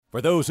For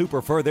those who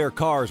prefer their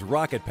cars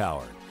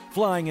rocket-powered,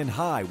 flying in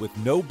high with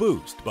no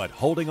boost but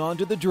holding on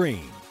to the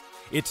dream,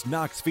 it's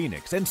Knox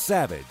Phoenix and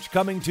Savage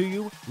coming to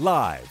you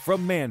live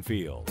from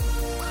Manfield.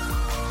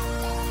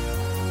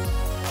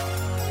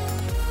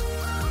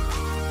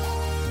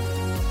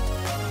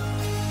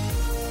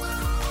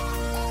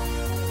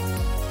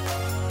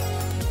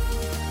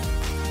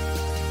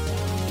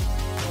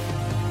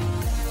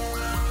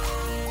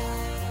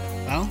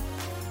 Well,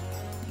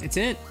 it's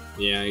it.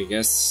 Yeah, I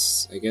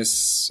guess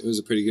it was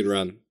a pretty good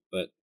run,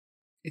 but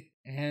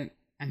I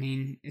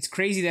mean, it's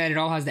crazy that it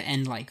all has to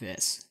end like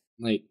this.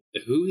 like,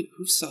 who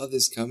saw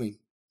this coming?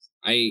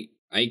 I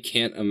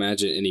can't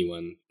imagine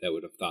anyone that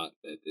would have thought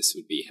that this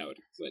would be how it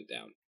went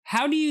down.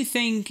 How do you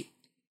think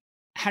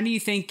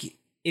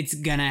it's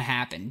gonna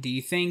happen? Do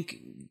you think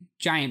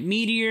giant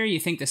meteor? You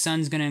think the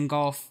sun's gonna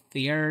engulf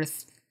the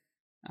Earth?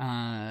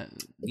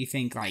 You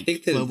think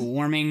global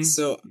warming?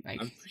 So I'm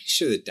pretty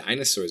sure the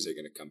dinosaurs are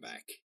gonna come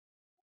back.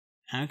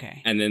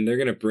 Okay. And then they're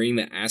gonna bring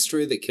the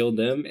asteroid that killed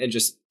them and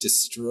just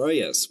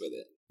destroy us with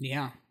it.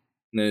 Yeah.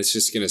 And then it's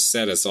just gonna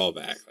set us all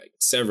back like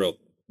several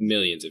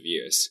millions of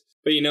years.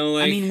 But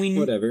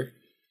whatever.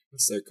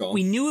 That's their call.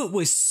 We knew it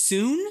was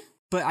soon,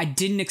 but I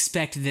didn't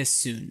expect this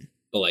soon.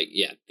 But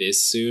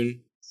this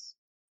soon,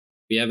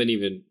 we haven't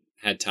even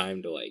had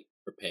time to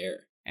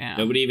prepare. Yeah.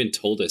 Nobody even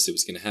told us it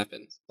was gonna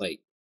happen.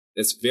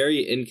 It's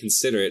very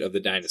inconsiderate of the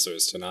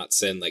dinosaurs to not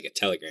send a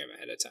telegram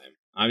ahead of time.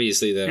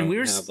 Obviously, they don't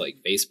have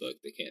Facebook.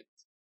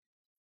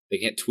 They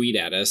can't tweet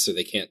at us, or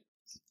they can't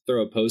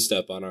throw a post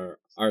up on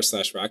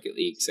r/Rocket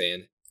League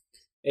saying,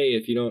 "Hey,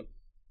 if you don't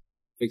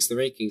fix the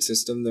ranking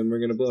system, then we're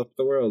gonna blow up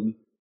the world."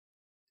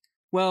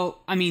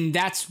 Well, I mean,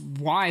 that's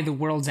why the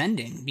world's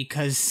ending,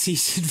 because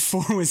season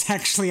 4 was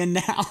actually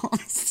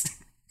announced.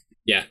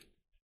 Yeah.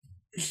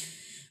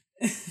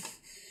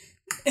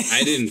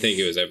 I didn't think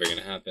it was ever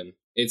gonna happen.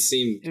 It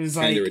seemed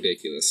kind of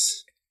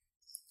ridiculous.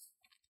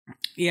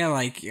 Yeah,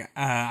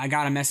 I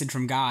got a message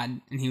from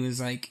God, and he was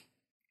like,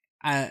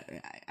 I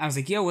was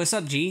like, "Yo, what's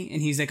up, G?"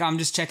 And he's like, "Oh, I'm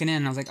just checking in."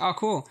 And I was like, "Oh,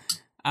 cool."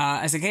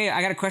 I was like, "Hey,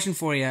 I got a question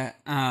for you."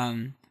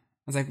 I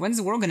was like, "When's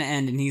the world gonna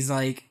end?" And he's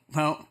like,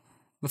 "Well,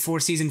 before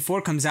season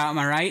 4 comes out, am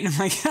I right?" And I'm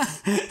like,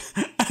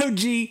 "Oh,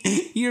 G,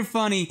 you're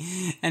funny."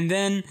 And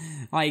then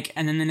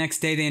the next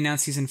day they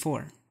announced season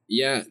 4.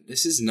 Yeah,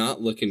 this is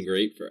not looking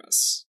great for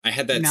us. I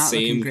had that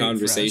same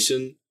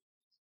conversation.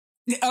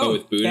 But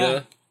with Buddha.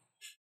 Yeah.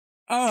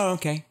 Oh,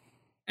 okay.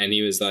 And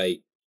he was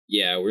like,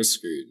 "Yeah, we're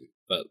screwed,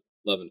 but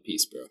love and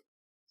peace, bro."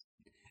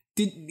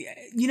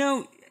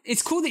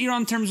 It's cool that you're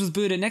on terms with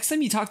Buddha. Next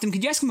time you talk to him,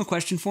 could you ask him a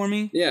question for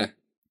me? Yeah.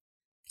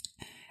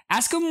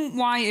 Ask him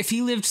why, if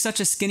he lived such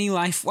a skinny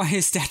life, why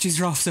his statues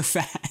are all so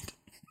fat.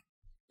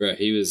 Bro,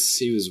 he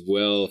was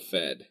well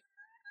fed.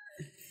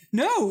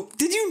 No,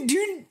 did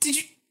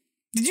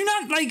you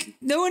not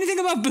know anything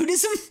about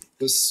Buddhism?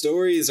 The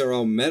stories are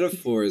all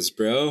metaphors,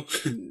 bro.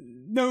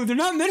 No, they're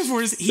not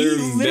metaphors. They're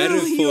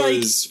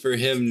metaphors for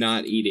him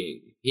not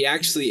eating. He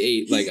actually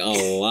ate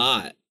a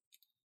lot.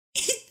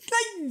 He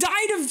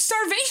died of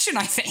starvation,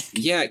 I think.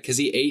 Yeah, because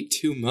he ate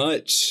too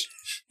much.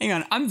 Hang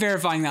on, I'm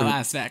verifying that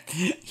last fact.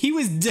 He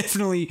was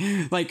definitely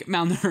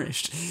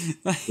malnourished.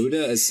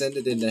 Buddha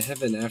ascended into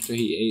heaven after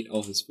he ate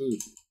all his food.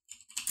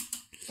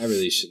 I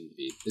really shouldn't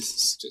be. This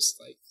is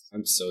just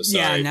I'm so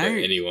sorry for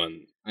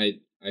anyone. I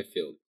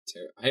feel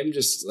terrible. I'm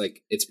just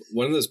it's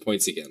one of those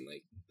points again.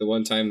 The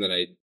one time that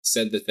I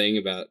said the thing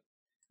about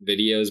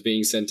videos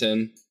being sent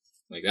in,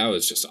 that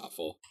was just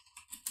awful.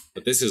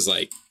 But this is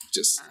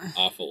just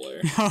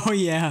awfuler. Oh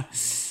yeah.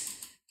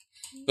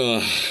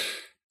 Ugh.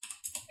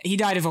 He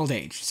died of old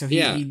age, so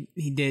he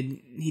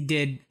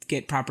did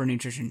get proper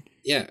nutrition.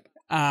 Yeah.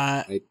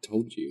 I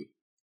told you.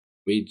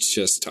 We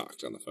just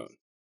talked on the phone.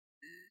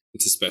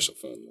 It's a special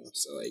phone though,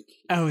 so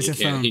it's a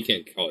phone. He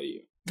can't call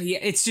you. But yeah,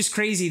 it's just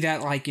crazy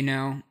that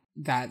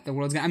that the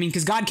world's gonna. I mean,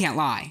 because God can't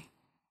lie.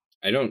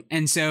 I don't.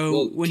 And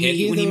so when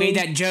he made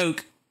that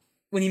joke,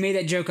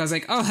 I was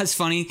like, "Oh, that's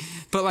funny."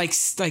 But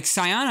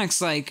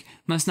Psyonix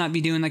must not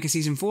be doing a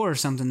season 4 or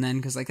something then,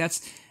 because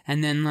that's,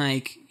 and then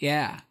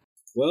yeah.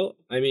 Well,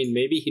 I mean,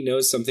 maybe he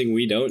knows something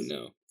we don't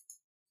know.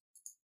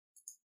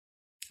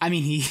 I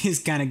mean, he is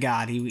kind of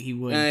God. He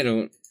would. I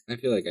don't. I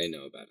feel like I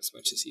know about as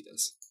much as he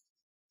does.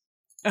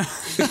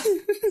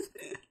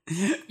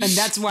 And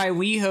that's why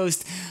we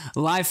host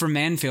Live from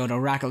Manfield, a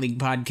Rocket League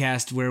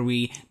podcast where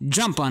we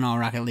jump on all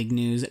Rocket League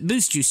news,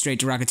 boost you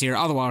straight to Rocketeer,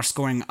 all the while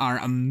scoring our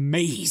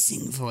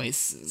amazing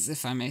voices,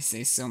 if I may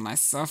say so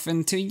myself,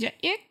 into your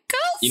ear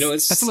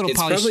goes. That's a little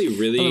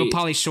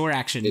Pauly Shore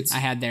action I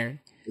had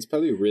there. It's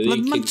probably really...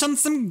 Let's munch on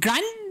some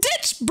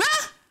grindage,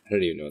 bruh! I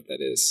don't even know what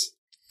that is.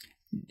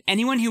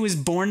 Anyone who was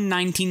born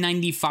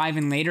 1995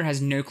 and later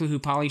has no clue who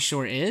Pauly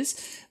Shore is,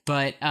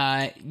 but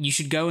you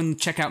should go and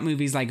check out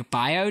movies like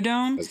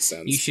Biodome. That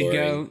sounds You should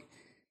boring. go...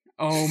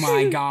 Oh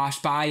my gosh,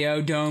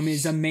 Biodome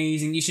is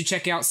amazing. You should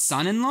check out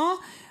Son-in-Law.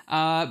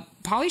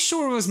 Pauly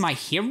Shore was my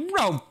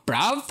hero,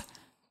 bruv.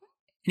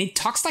 And he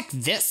talks like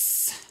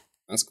this.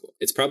 That's cool.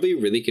 It's probably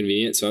really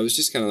convenient. So I was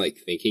just kind of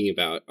thinking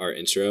about our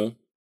intro.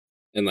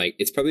 And like,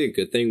 it's probably a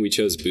good thing we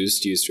chose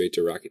Boost You straight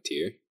to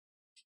Rocketeer,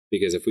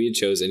 because if we had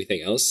chose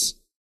anything else,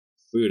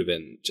 we would have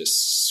been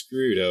just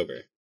screwed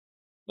over.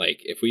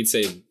 Like, if we'd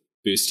say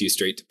Boost You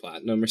straight to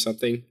Platinum or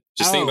something,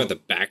 just think about the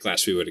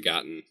backlash we would have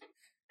gotten.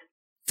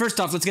 First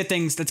off, let's get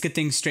things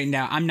straightened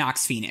out. I'm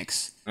Nox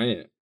Phoenix.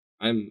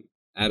 I'm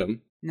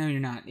Adam. No,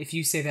 you're not. If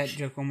you say that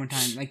joke one more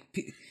time, like,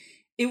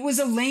 it was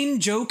a lame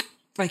joke.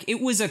 Like,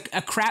 it was a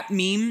crap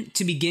meme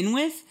to begin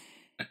with.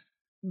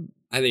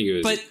 I think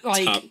it was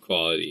top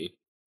quality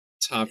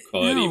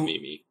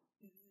meme.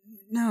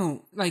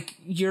 No, like,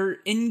 your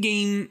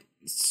in-game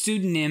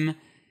pseudonym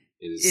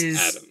is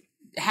Adam.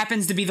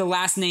 Happens to be the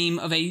last name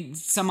of a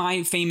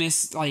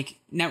semi-famous, like,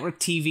 network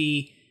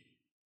TV,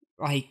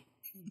 like,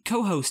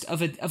 co-host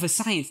of a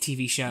science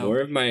TV show.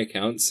 More of my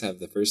accounts have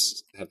the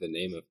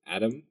name of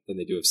Adam than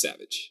they do of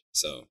Savage.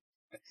 So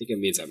I think it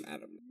means I'm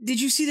Adam.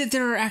 Did you see that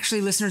there are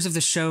actually listeners of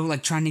the show,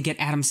 like, trying to get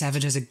Adam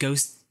Savage as a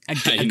ghost? I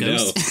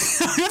know.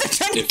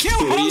 If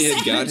we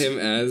had got him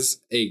as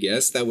a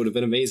guest, that would have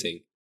been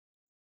amazing.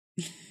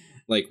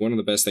 Like, one of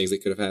the best things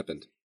that could have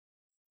happened.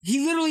 He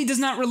literally does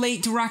not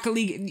relate to Rocket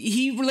League.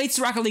 He relates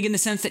to Rocket League in the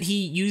sense that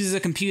he uses a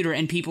computer,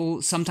 and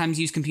people sometimes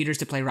use computers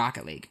to play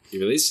Rocket League. He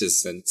relates to the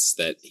sense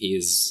that he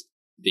is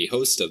the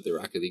host of the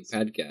Rocket League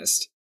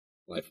podcast,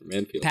 live from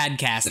Manfield.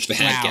 Podcast.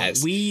 Wow.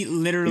 We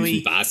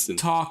literally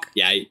talk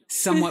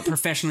somewhat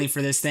professionally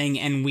for this thing,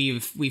 and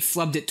we've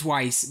flubbed it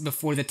twice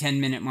before the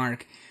 10-minute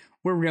mark.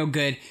 We're real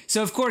good.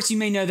 So, of course, you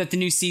may know that the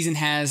new season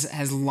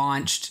has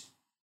launched.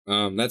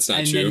 That's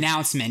not true. An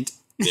announcement.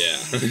 Yeah.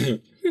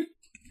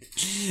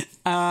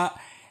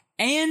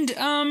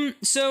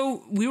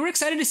 So we were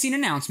excited to see an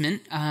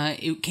announcement.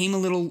 It came a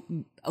little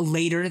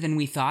later than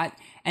we thought.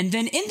 And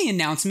then in the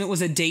announcement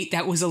was a date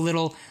that was a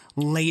little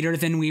later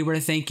than we were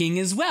thinking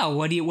as well.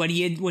 What do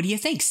you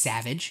think,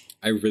 Savage?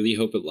 I really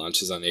hope it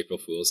launches on April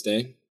Fool's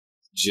Day,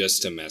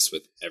 just to mess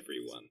with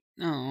everyone.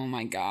 Oh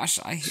my gosh,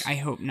 I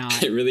hope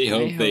not. I really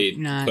hope they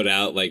put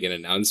out like an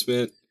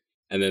announcement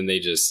and then they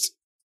just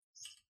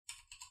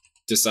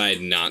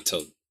decide not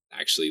to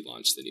actually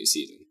launch the new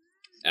season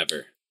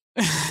ever.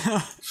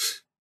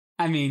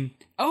 I mean,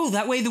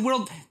 that way the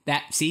world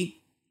there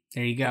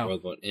you go. The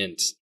world won't end.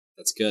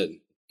 That's good.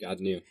 God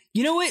knew.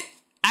 You know what?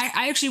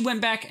 I actually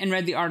went back and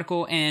read the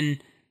article,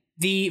 and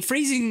the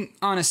phrasing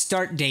on a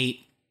start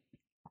date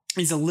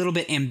is a little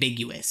bit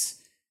ambiguous.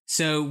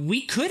 So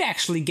we could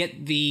actually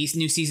get the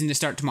new season to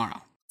start tomorrow.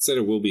 It said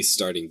it will be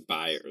starting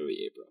by early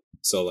April.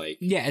 So like...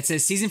 Yeah, it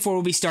says season 4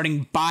 will be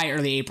starting by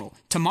early April.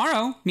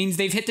 Tomorrow means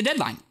they've hit the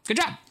deadline. Good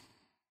job.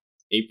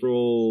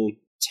 April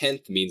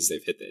 10th means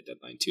they've hit the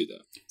deadline too,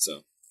 though.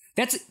 So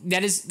that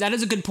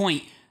is a good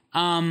point.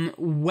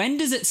 When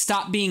does it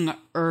stop being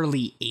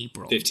early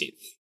April? 15th.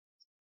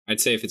 I'd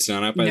say if it's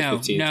not out by the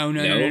 15th.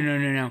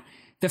 No.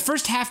 The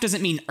first half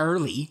doesn't mean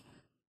early.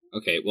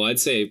 Okay, well, I'd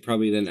say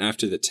probably then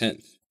after the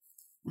 10th.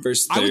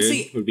 First third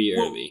would be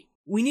early.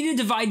 We need to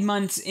divide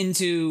months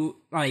into,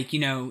 like,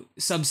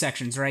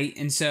 subsections, right?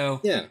 And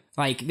so,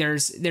 like,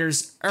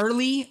 there's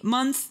early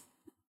month,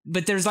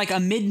 but there's like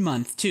a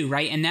mid-month too,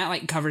 right? And that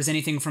like covers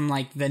anything from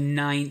like the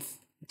 9th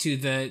to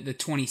the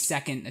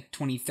 22nd, the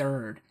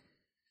 23rd.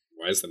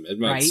 Why is the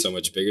mid-month so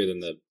much bigger than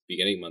the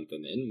beginning month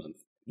and the end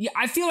month? Yeah,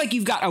 I feel like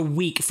you've got a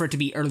week for it to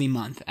be early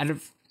month.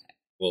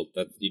 Well,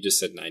 you just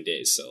said 9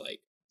 days, so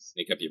like,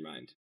 make up your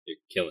mind. You're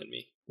killing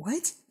me.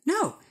 What?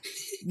 No.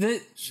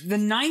 The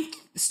 9th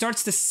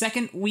starts the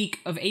second week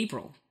of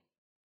April,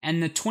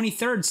 and the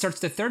 23rd starts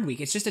the third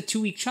week. It's just a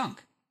 2-week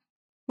chunk.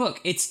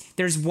 Look,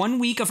 there's 1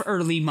 week of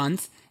early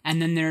month,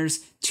 and then there's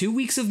 2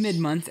 weeks of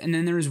mid-month, and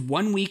then there's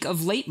 1 week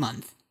of late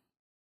month.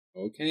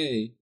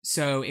 Okay.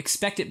 So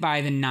expect it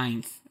by the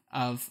 9th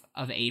of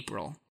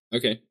April.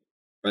 Okay.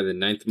 By the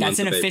 9th month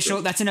of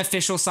April. That's an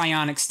official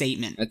psionic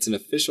statement. That's an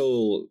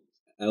official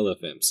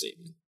LFM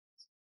statement.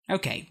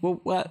 Okay,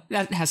 well,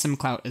 that has some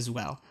clout as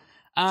well.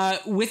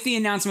 With the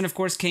announcement, of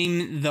course,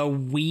 came the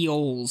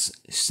wheels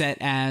set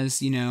as,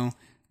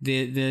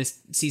 the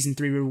Season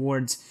 3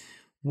 rewards.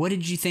 What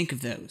did you think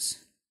of those?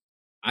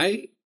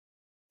 I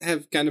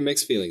have kind of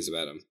mixed feelings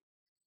about them.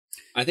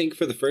 I think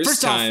for the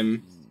first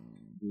time...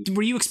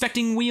 were you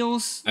expecting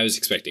wheels? I was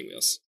expecting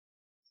wheels.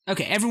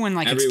 Okay, everyone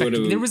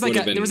expected. There was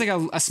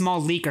a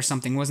small leak or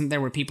something, wasn't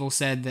there, where people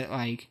said that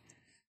like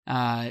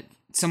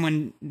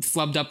someone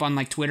flubbed up on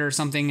like Twitter or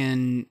something,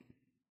 and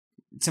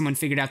someone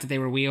figured out that they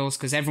were wheels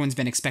because everyone's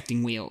been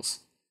expecting wheels.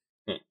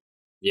 Huh.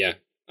 Yeah,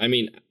 I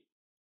mean,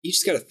 you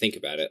just got to think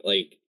about it.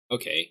 Like,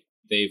 okay,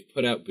 they've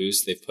put out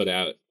boosts, they've put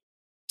out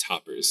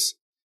toppers.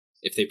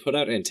 If they put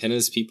out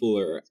antennas, people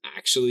are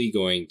actually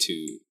going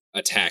to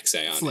attack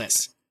psionics. Flip.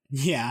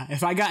 Yeah,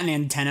 if I got an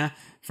antenna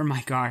for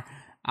my car,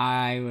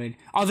 I would.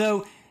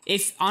 Although,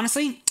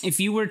 if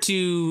you were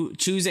to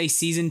choose a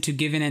season to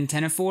give an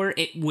antenna for,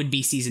 it would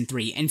be Season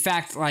 3. In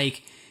fact,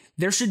 like,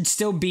 there should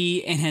still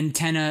be an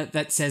antenna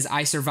that says,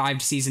 I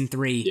survived Season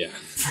 3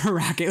 for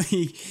Rocket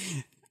League.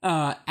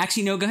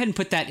 Actually, no, go ahead and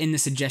put that in the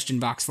suggestion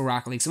box for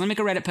Rocket League. Someone make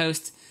a Reddit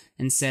post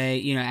and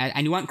say,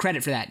 I want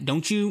credit for that.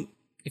 Don't you,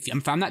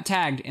 if I'm not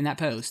tagged in that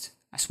post,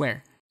 I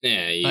swear,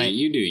 Yeah,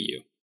 you do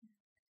you.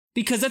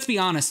 Because let's be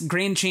honest,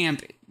 Grand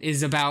Champ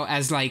is about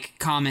as like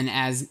common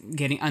as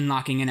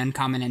unlocking an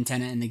uncommon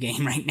antenna in the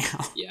game right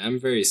now. Yeah, I'm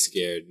very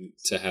scared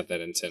to have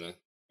that antenna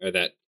or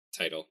that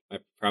title. I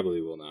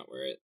probably will not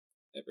wear it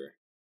ever,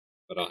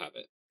 but I'll have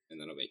it, and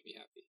that'll make me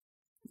happy.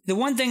 The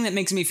one thing that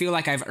makes me feel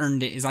like I've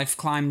earned it is I've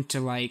climbed to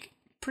like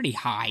pretty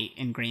high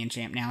in Grand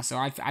Champ now, so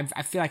I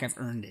feel like I've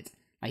earned it.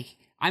 Like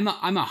I'm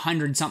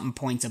 100 something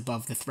points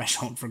above the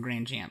threshold for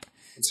Grand Champ.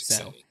 That's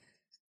exciting.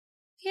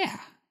 Yeah,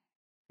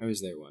 I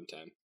was there one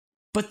time.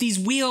 But these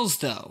wheels,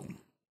 though,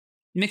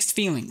 mixed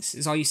feelings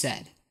is all you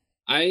said.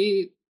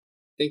 I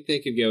think they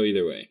could go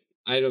either way.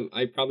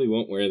 I probably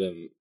won't wear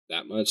them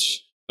that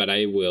much, but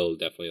I will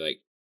definitely like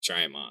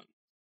try them on.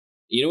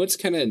 You know what's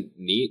kind of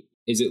neat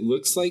is it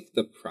looks like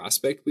the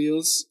Prospect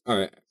wheels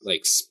are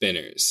like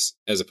spinners,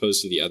 as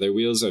opposed to the other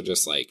wheels are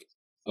just like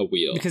a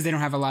wheel. Because they don't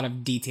have a lot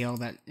of detail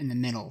that in the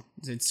middle.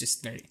 It's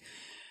just very...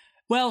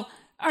 Well,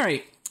 all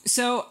right.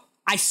 So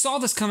I saw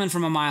this coming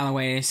from a mile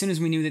away. As soon as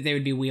we knew that they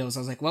would be wheels,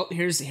 I was like, well,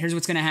 here's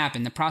what's going to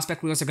happen. The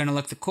Prospect wheels are going to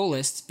look the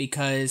coolest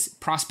because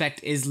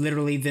Prospect is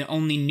literally the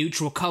only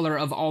neutral color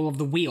of all of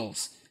the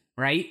wheels,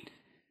 right?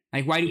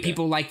 Like, why do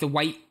people like the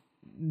white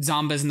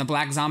Zombas and the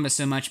black Zombas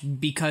so much?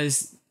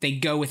 Because they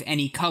go with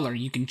any color.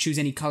 You can choose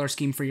any color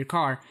scheme for your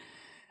car.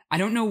 I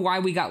don't know why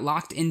we got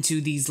locked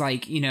into these,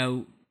 like, you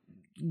know,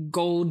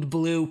 gold,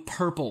 blue,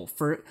 purple.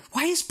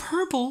 Why is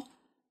purple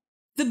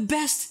the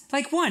best,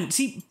 like, one?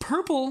 See,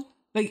 purple,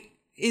 like,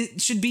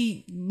 it should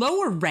be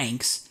lower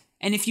ranks.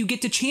 And if you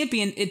get to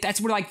champion, that's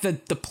where, like, the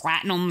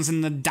platinums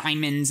and the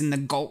diamonds and the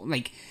gold,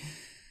 like...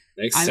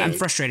 I'm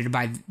frustrated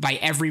by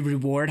every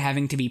reward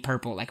having to be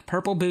purple. Like,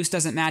 purple boost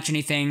doesn't match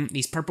anything.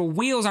 These purple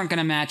wheels aren't going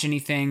to match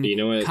anything. You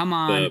know what? Come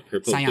on, the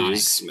purple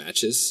boost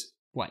matches?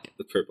 What?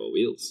 The purple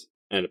wheels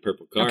and a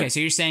purple car. Okay, so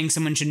you're saying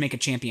someone should make a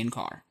champion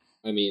car.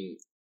 I mean,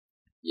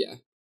 yeah.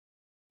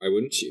 Why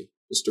wouldn't you?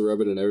 Just to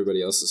rub it in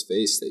everybody else's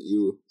face that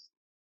you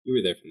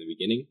were there from the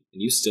beginning,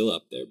 and you still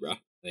up there, bruh.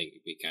 I think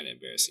it'd be kind of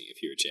embarrassing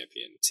if you were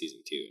champion season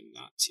 2 and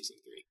not season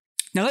 3.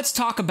 Now let's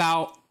talk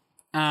about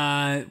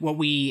what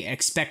we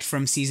expect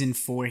from season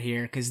 4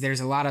 here, because there's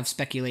a lot of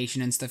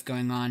speculation and stuff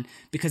going on,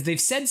 because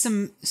they've said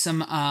some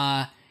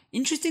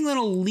interesting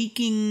little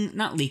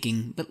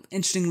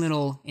interesting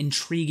little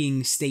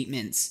intriguing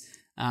statements.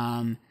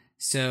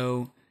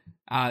 So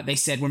they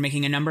said we're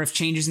making a number of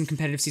changes in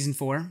competitive season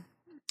 4.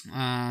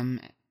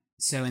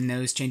 So in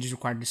those changes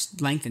required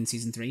to lengthen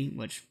season 3,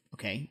 which,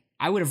 okay.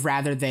 I would have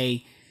rather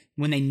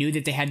when they knew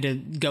that they had to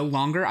go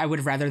longer, I would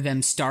have rather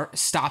them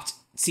stopped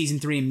season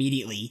 3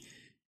 immediately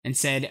and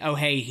said, oh,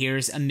 hey,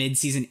 here's a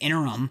mid-season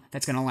interim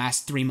that's going to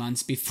last 3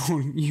 months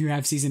before you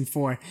have season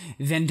 4,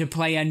 than to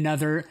play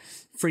another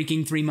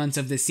freaking 3 months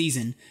of the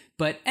season.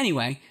 But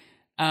anyway,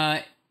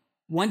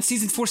 once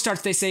season 4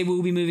 starts, they say we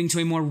will be moving to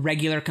a more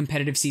regular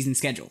competitive season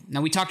schedule.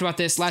 Now, we talked about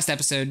this last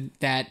episode,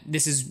 that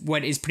this is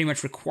what is pretty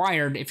much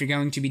required if you're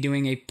going to be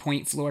doing a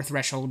point floor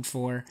threshold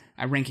for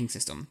a ranking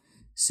system.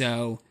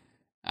 So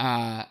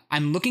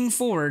I'm looking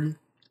forward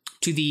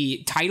to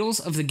the titles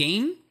of the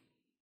game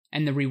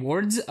and the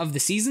rewards of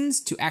the seasons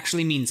to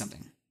actually mean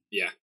something.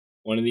 Yeah.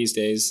 One of these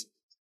days.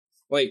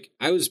 Like,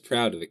 I was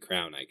proud of the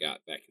crown I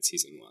got back in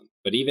season 1.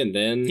 But even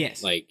then,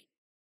 like,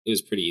 it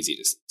was pretty easy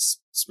to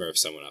smurf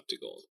someone up to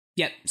gold.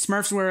 Yep.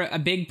 Smurfs were a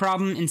big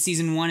problem in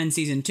season 1 and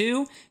season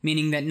 2,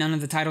 meaning that none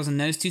of the titles in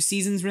those 2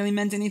 seasons really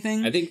meant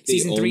anything. I think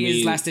season 3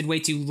 has lasted way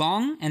too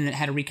long, and it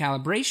had a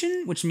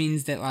recalibration, which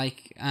means that,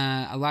 like,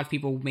 a lot of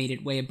people made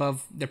it way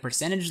above the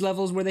percentage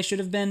levels where they should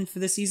have been for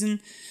this season.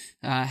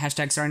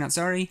 Hashtag sorry not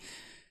sorry.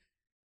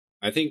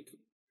 I think,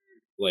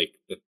 like,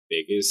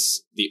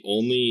 the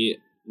only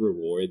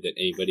reward that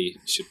anybody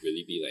should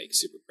really be, like,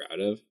 super proud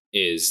of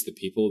is the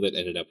people that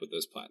ended up with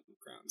those platinum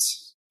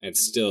crowns. And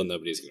still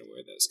nobody's going to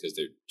wear those because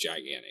they're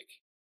gigantic.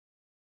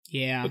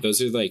 Yeah. But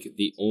those are, like,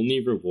 the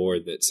only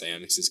reward that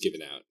Psyonix has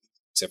given out,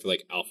 except for,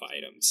 like, alpha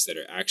items that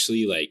are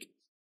actually, like,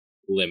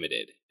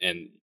 limited.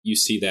 And you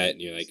see that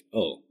and you're like,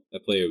 oh,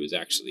 that player was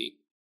actually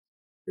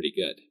pretty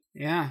good.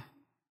 Yeah,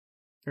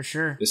 for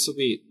sure.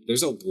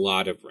 There's a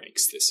lot of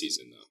ranks this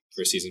season, though.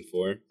 For season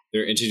 4,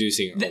 they're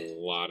introducing a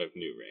lot of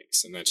new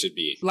ranks, and that should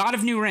be a lot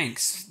of new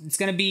ranks. It's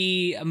going to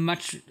be a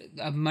much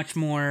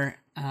more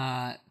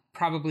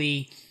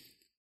probably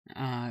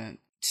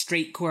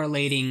straight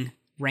correlating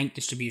rank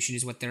distribution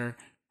is what they're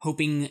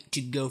hoping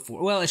to go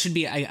for. Well, it should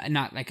be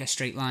not like a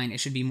straight line.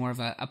 It should be more of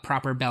a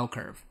proper bell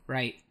curve,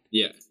 right?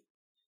 Yeah.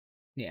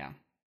 Yeah.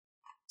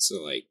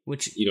 So, like,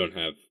 which you don't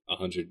have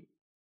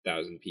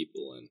 100,000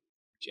 people in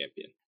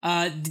champion.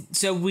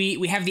 So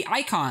we have the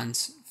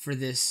icons for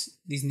these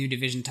new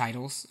division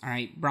titles. All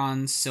right,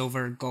 bronze,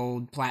 silver,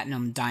 gold,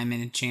 platinum,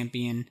 diamond,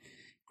 champion,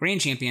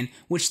 grand champion.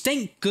 Which,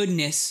 thank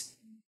goodness,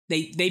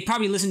 they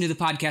probably listened to the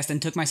podcast and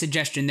took my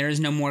suggestion. There is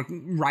no more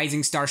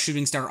rising star,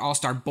 shooting star, all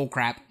star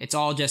bullcrap. It's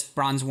all just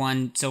bronze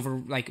 1,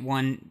 silver like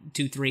 1,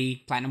 2,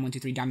 3, platinum 1, 2,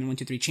 3, diamond 1,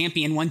 2, 3,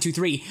 champion 1, 2,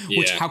 3. Yeah.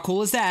 Which, how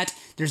cool is that?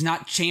 There's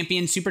not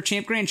champion, super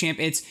champ, grand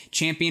champ. It's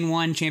champion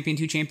 1, champion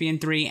 2, champion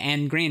 3,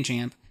 and grand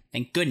champ.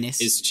 Thank goodness.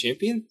 Is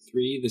Champion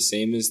 3 the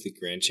same as the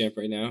Grand Champ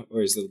right now?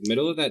 Or is the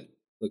middle of that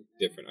look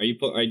different?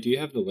 Do you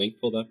have the link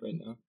pulled up right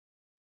now?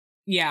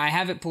 Yeah, I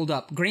have it pulled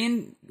up.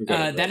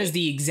 That is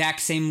the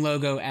exact same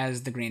logo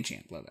as the Grand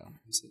Champ logo.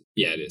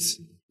 Yeah, it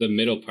is. The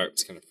middle part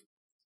was kind of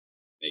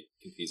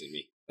confusing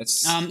me.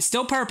 That's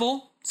still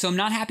purple, so I'm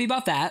not happy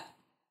about that.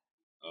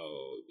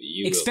 Oh,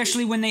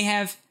 especially when they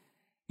have,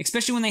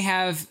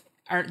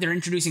 they're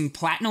introducing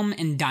platinum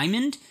and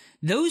diamond.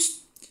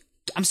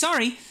 I'm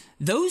sorry,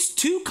 those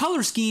two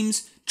color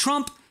schemes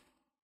trump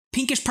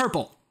pinkish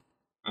purple.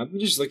 I'm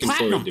just looking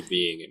forward to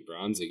being in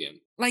bronze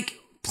again. Like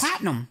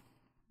platinum.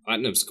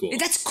 Platinum's cool.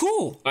 That's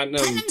cool.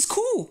 Platinum's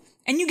cool,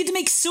 and you get to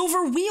make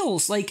silver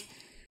wheels. Like,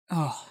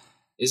 oh,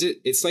 is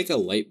it? It's like a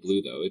light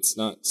blue though. It's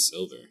not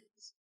silver.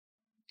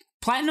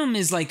 Platinum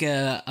is like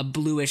a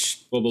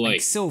bluish, well, but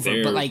like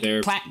silver, but like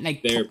their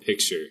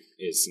picture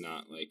is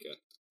not like a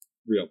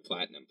real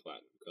platinum color.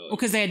 Well,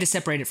 because they had to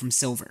separate it from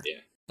silver.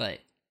 Yeah, but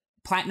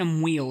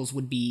platinum wheels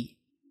would be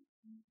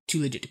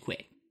too legit to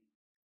quit.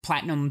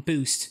 Platinum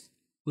boost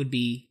would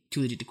be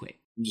too legit to quit.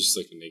 I'm just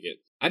looking to get.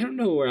 I don't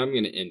know where I'm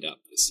going to end up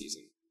this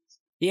season.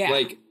 Yeah.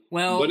 Like,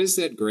 what is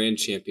that Grand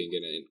Champion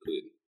going to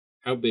include?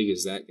 How big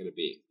is that going to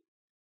be?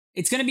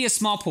 It's going to be a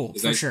small pool,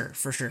 for sure.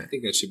 I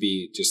think that should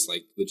be just,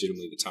 like,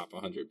 legitimately the top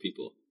 100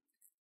 people.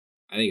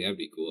 I think that'd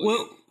be cool.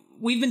 Well,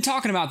 we've been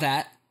talking about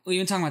that.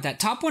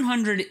 Top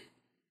 100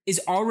 is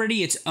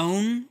already its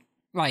own,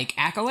 like,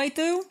 acolyte,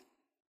 though.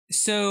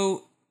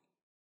 So,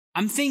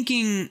 I'm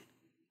thinking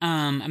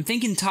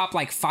top,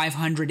 like,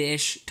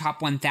 500-ish,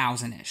 top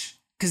 1,000-ish.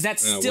 Because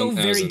that's still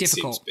very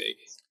difficult. Big.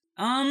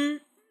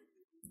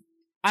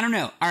 I don't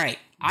know. All right.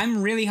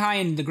 I'm really high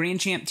in the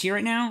Grand Champ tier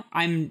right now.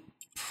 I'm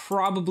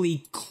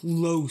probably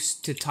close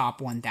to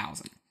top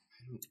 1,000.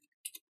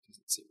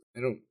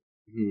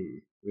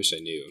 Wish I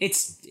knew.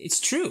 It's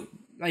true.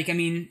 Like, I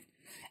mean,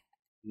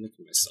 I'm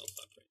looking myself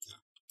up right now.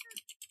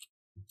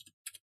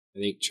 I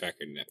think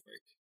Tracker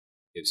Network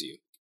gives you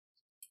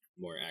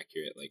more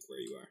accurate, like, where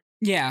you are.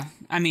 Yeah.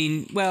 I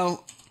mean,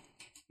 well,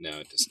 no,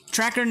 it does not.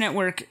 Tracker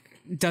Network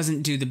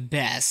doesn't do the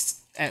best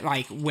at,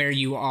 like, where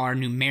you are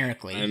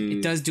numerically.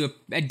 It does do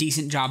a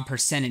decent job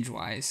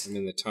percentage-wise. I'm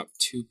in the top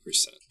 2%.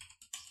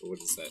 But what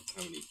is that?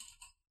 How many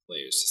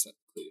players does that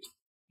include?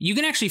 You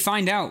can actually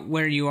find out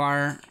where you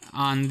are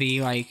on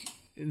the, like,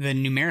 the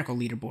numerical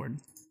leaderboard.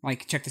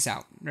 Like, check this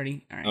out.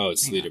 Ready? All right. Oh,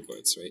 it's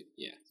leaderboards, right?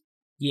 Yeah.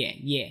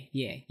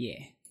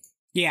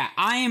 Yeah,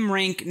 I am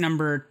rank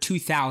number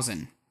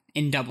 2,000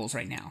 in doubles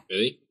right now.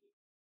 Really?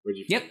 Where'd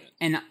you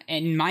find that?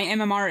 And my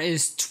MMR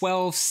is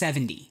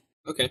 1270.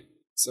 Okay,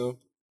 so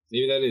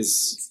maybe that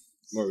is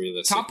more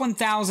realistic. Top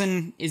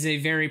 1,000 is a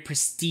very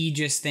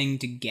prestigious thing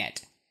to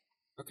get.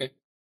 Okay.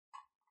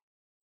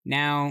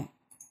 Now,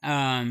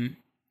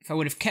 if I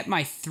would have kept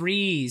my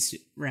 3s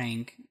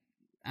rank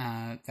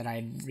that I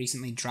had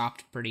recently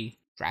dropped pretty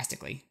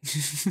drastically.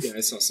 Yeah,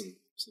 I saw some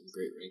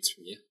great ranks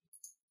from you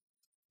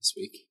this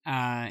week.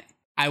 I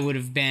would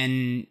have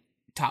been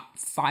top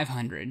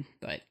 500,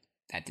 but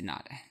that did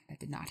not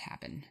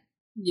happen.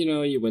 You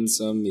know, you win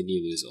some and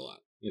you lose a lot.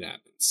 It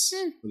happens.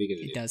 What are you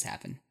gonna do? It does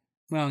happen.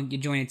 Well, you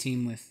join a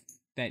team with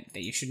that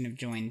you shouldn't have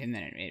joined, and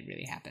then it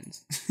really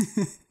happens.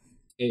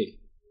 Hey,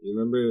 you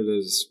remember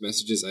those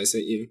messages I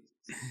sent you?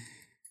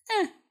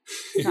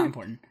 Not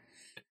important.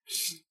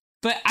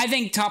 But I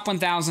think top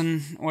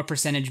 1,000 or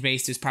percentage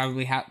based is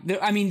probably how.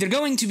 I mean, they're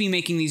going to be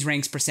making these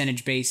ranks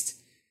percentage based.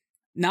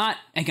 Not,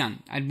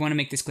 again, I want to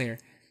make this clear.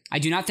 I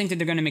do not think that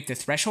they're going to make the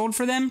threshold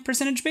for them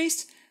percentage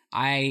based.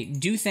 I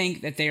do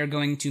think that they are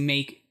going to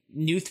make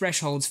new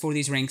thresholds for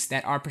these ranks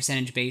that are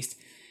percentage based.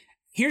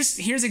 Here's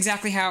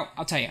exactly how.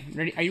 I'll tell you.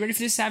 Are you ready for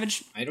this,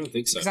 Savage? I don't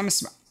think so.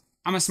 Because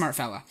I'm a smart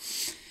fella.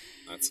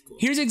 That's cool.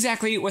 Here's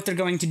exactly what they're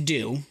going to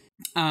do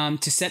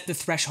to set the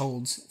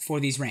thresholds for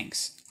these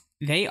ranks.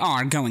 They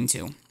are going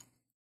to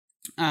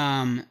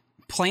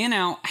plan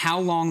out how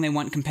long they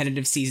want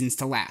competitive seasons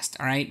to last.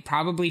 All right,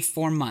 probably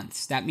 4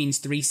 months. That means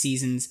 3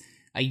 seasons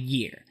a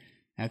year.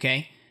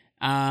 Okay.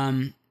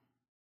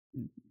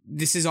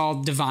 This is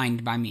all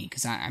divined by me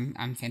because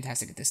I'm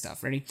fantastic at this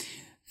stuff. Ready?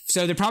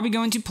 So they're probably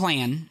going to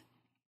plan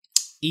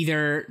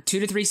either 2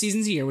 to 3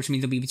 seasons a year, which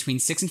means they'll be between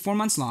 6 and 4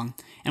 months long.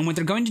 And what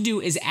they're going to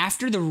do is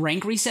after the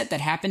rank reset that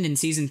happened in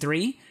season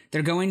 3,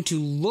 they're going to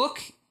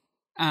look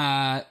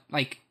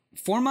like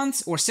 4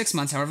 months or 6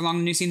 months, however long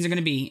the new seasons are going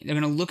to be. They're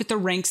going to look at the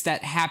ranks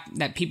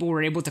that people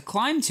were able to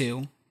climb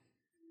to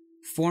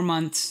 4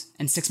 months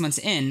and 6 months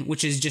in,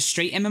 which is just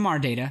straight MMR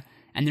data.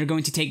 And they're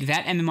going to take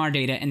that MMR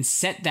data and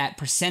set that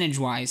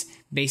percentage-wise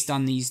based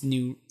on these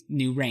new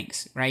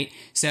ranks, right?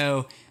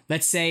 So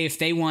let's say if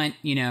they want,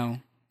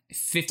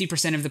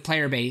 50% of the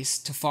player base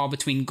to fall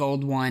between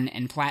Gold 1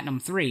 and Platinum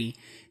 3,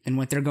 then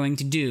what they're going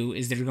to do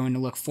is they're going to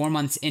look 4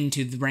 months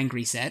into the rank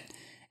reset,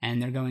 and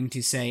they're going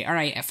to say, all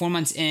right, at 4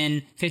 months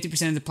in,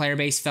 50% of the player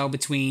base fell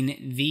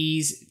between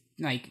these,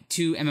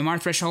 2 MMR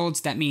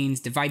thresholds. That means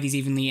divide these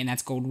evenly, and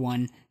that's Gold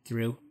 1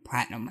 through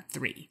Platinum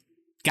 3.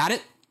 Got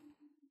it?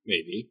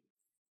 Maybe.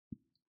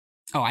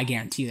 Oh, I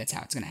guarantee you that's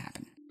how it's going to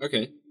happen.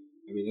 Okay.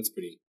 I mean,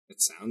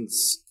 that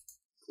sounds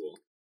cool.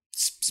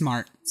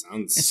 Smart.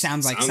 It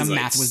sounds like some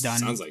math was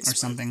done or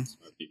something.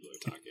 Smart people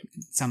are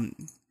talking.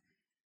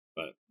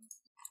 But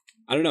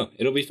I don't know.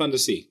 It'll be fun to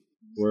see.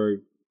 We're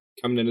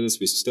coming into this.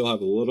 We still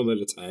have a little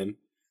bit of time.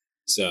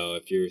 So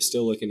if you're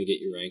still looking to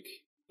get your rank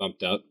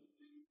bumped up,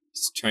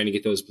 just trying to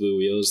get those blue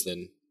wheels,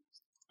 then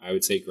I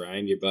would say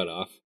grind your butt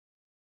off.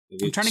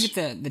 Maybe I'm trying to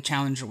get the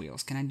challenger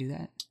wheels. Can I do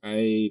that?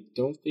 I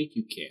don't think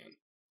you can.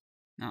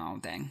 Oh,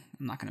 dang.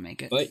 I'm not going to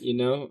make it. But, you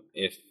know,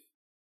 if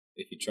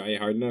you try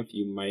hard enough,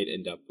 you might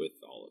end up with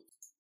all of them.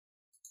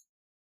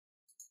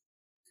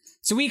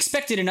 So we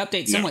expected an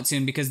update somewhat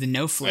soon because the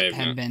no flip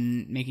had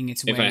been making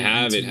its way. If I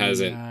have, into, it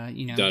hasn't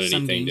done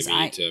anything to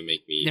me to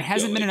make me. There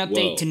hasn't been an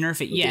update to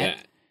nerf it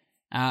yet.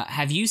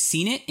 Have you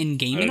seen it in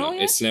game at all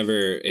yet?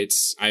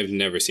 I've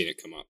never seen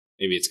it come up.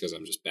 Maybe it's because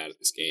I'm just bad at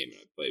this game and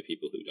I play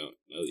people who don't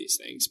know these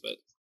things, but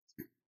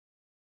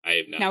I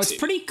have not. Now it's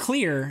pretty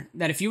clear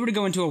that if you were to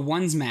go into a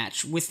ones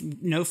match with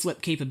no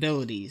flip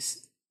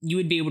capabilities, you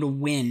would be able to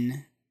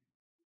win,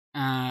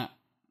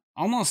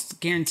 almost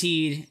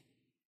guaranteed,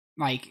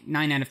 like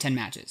 9 out of 10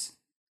 matches.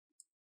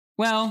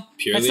 Well,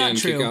 purely that's not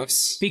true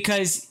kickoffs?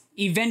 Because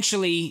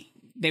eventually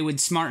they would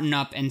smarten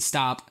up and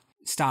stop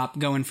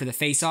going for the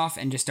face-off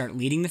and just start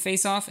leading the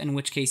face-off, in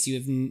which case you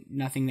have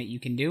nothing that you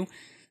can do.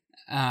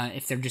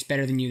 If they're just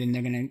better than you, then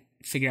they're going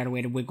to figure out a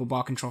way to wiggle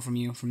ball control from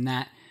you from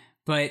that.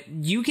 But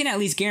you can at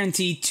least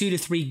guarantee 2 to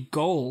 3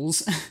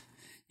 goals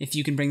if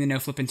you can bring the no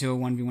flip into a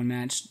 1v1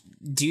 match.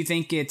 Do you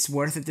think it's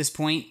worth at this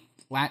point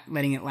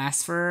letting it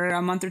last for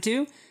a month or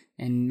two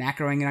and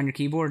macroing it on your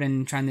keyboard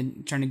and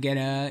trying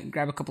to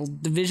grab a couple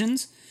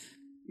divisions?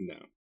 No,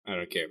 I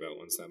don't care about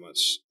ones that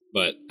much.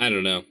 But I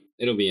don't know.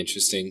 It'll be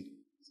interesting.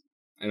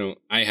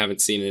 I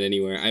haven't seen it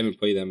anywhere. I haven't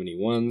played that many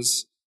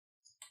ones,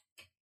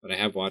 but I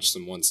have watched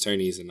some ones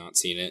tourneys and not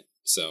seen it.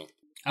 So.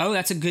 Oh,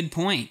 that's a good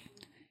point.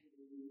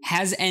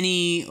 Has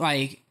any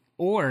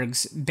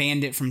orgs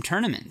banned it from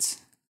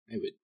tournaments? I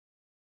would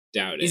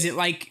doubt it. Is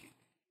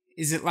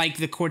it like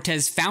the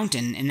Cortez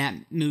Fountain and that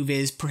move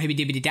is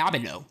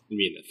prohibidibidabado? You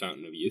mean the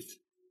Fountain of Youth?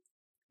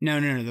 No.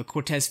 The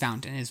Cortez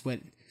Fountain is what.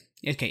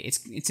 Okay,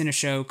 it's in a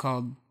show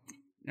called,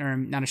 or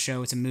not a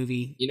show. It's a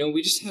movie. You know,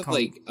 we just have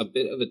a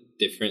bit of a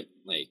different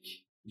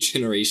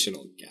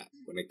generational gap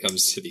when it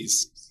comes to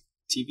these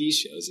TV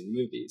shows and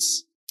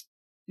movies.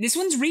 This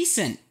one's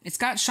recent. It's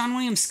got Sean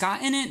William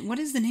Scott in it. What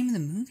is the name of the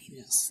movie?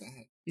 What's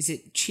that? Is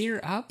it Cheer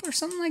Up or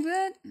something like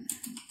that?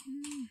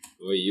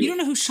 Well, you don't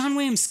know who Sean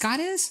William Scott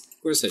is?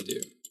 Of course I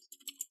do.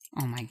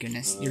 Oh my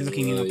goodness. You're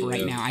looking it up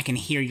right now. I can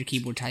hear your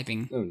keyboard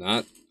typing. No,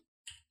 not.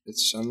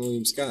 It's Sean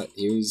William Scott.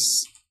 He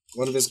was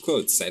one of his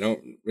quotes. I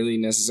don't really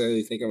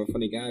necessarily think I'm a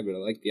funny guy, but I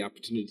like the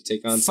opportunity to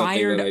take on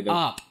something that I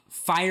don't.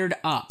 Fired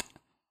up.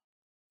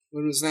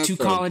 What was that 2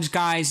 from? college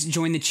guys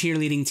join the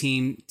cheerleading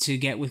team to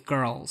get with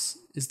girls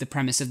is the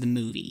premise of the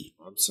movie.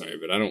 I'm sorry,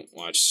 but I don't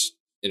watch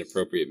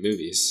inappropriate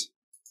movies.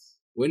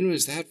 When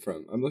was that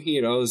from? I'm looking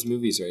at all those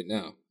movies right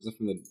now. Was that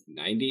from the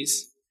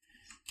 90s?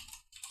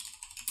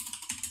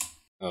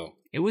 Oh.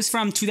 It was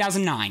from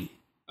 2009.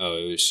 Oh,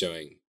 it was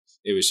showing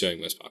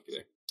Most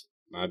Popular.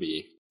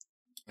 Maybe.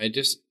 I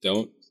just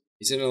don't.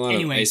 He's in a lot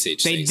of Ice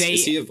Age things.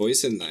 Is he a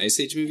voice in the Ice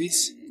Age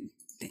movies?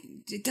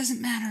 It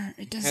doesn't matter.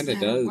 It doesn't matter.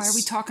 Does. Why are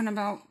we talking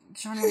about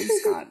Sean William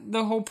Scott?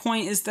 The whole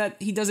point is that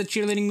he does a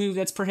cheerleading move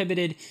that's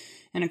prohibited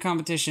in a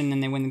competition,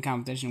 and they win the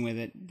competition with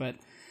it. But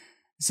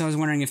so I was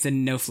wondering if the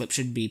no flip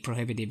should be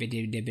prohibited. I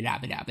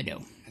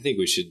think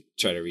we should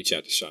try to reach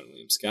out to Sean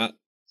William Scott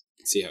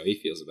and see how he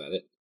feels about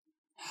it.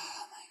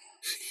 Oh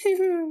my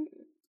god!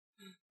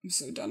 I'm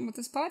so done with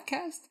this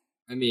podcast.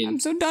 I mean, I'm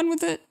so done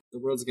with it. The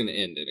world's gonna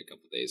end in a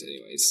couple days,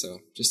 anyways. So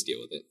just deal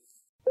with it.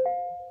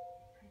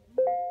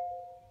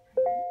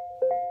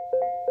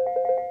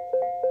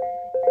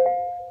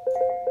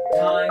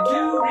 Time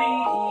to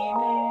read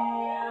email.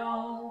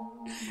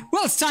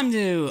 Well, it's time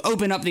to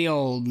open up the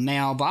old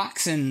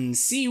mailbox and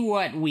see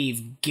what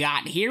we've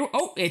got here.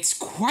 Oh, it's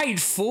quite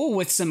full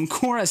with some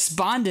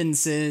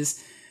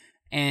correspondences.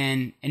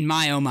 And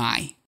my, oh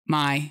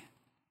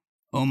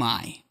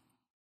my,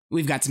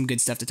 we've got some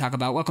good stuff to talk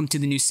about. Welcome to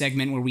the new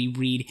segment where we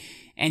read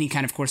any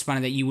kind of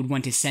correspondence that you would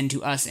want to send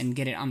to us and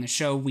get it on the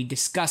show. We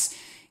discuss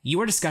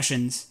your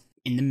discussions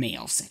in the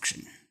mail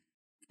section.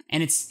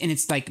 And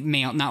it's like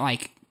mail, not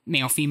like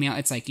male, female.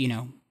 It's like,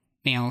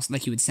 males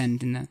like you would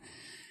send in the...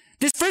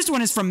 This first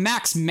one is from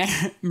Max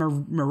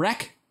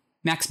Merrick,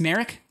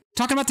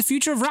 talking about the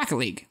future of Rocket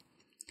League.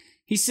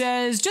 He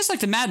says, just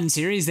like the Madden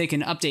series, they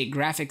can update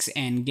graphics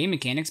and game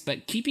mechanics,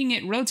 but keeping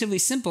it relatively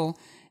simple,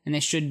 and they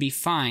should be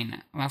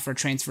fine. Allow for a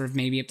transfer of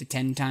maybe up to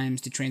 10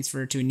 times to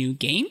transfer to a new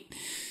game.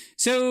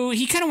 So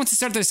he kind of wants to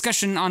start the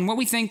discussion on what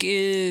we think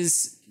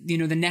is, the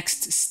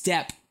next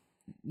step,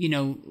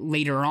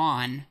 later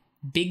on,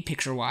 big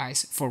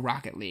picture-wise, for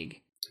Rocket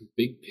League.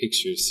 Big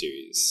picture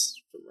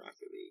series from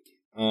Rocket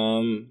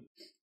League.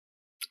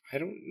 I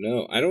don't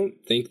know. I don't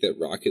think that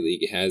Rocket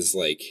League has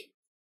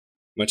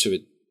much of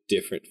a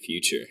different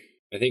future.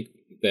 I think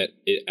that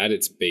it at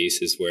its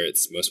base is where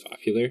it's most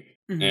popular,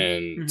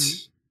 and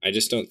I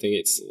just don't think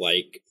it's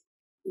like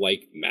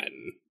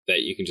Madden.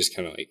 that you can just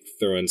kind of like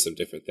throw in some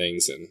different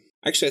things. And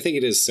actually, I think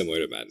it is similar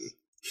to Madden.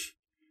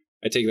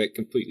 I take that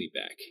completely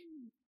back.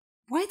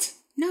 What?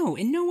 No,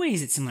 in no way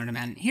is it similar to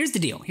Madden. Here's the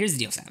deal,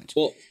 Savage.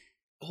 Well,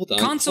 hold on.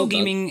 Console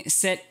gaming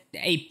set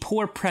a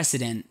poor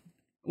precedent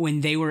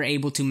when they were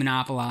able to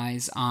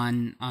monopolize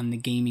on the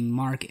gaming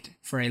market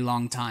for a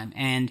long time,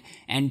 and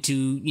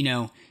to, you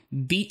know,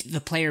 beat the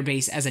player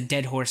base as a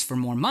dead horse for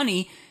more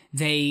money.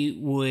 They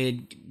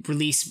would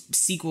release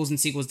sequels and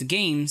sequels to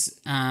games,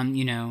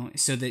 you know,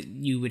 so that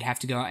you would have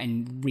to go out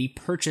and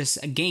repurchase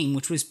a game,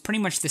 which was pretty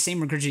much the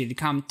same regurgitated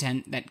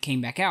content that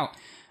came back out.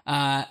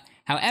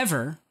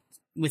 However,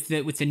 with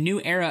the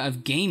new era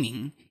of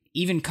gaming,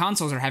 even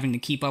consoles are having to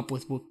keep up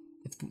with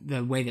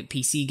the way that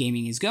PC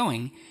gaming is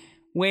going,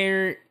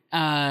 where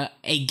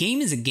a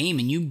game is a game,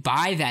 and you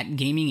buy that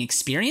gaming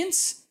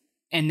experience,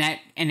 and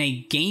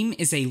a game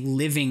is a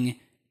living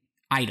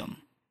item,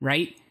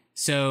 right?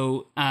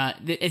 So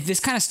this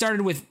kind of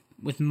started with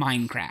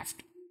Minecraft,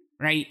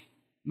 right?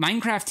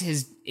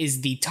 Minecraft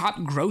is the top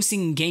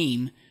grossing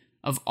game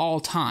of all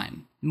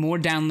time, more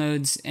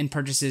downloads and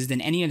purchases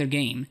than any other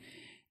game,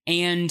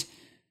 and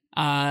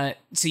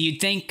so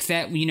you'd think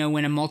that, you know,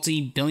 when a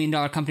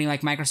multi-billion-dollar company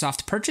like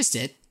Microsoft purchased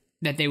it,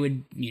 that they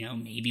would, you know,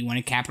 maybe want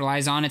to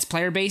capitalize on its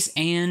player base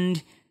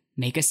and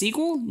make a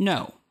sequel.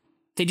 No,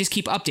 they just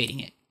keep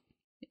updating it.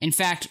 In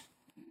fact,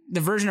 the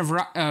version of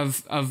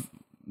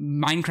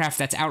Minecraft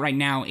that's out right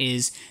now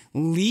is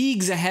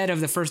leagues ahead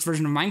of the first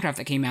version of Minecraft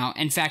that came out.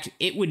 In fact,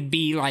 it would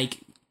be like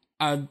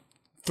a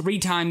 3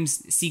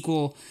 times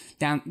sequel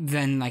down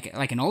than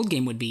like an old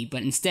game would be.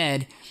 But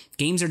instead,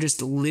 games are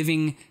just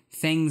living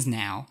things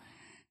now.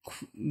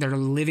 They're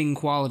living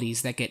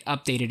qualities that get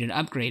updated and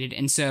upgraded.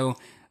 And so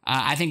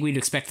I think we'd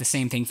expect the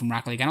same thing from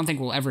Rocket League. I don't think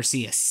we'll ever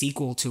see a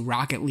sequel to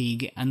Rocket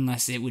League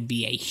unless it would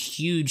be a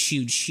huge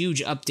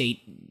update.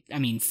 I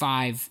mean,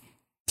 5-10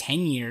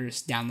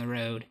 years down the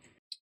road.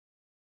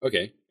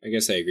 Okay, I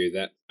guess I agree with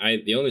that.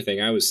 The only thing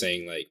I was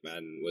saying, like,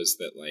 Madden, was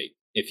that, like,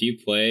 if you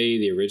play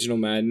the original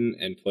Madden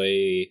and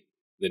play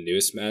the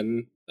newest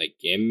Madden, like,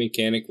 game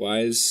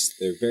mechanic-wise,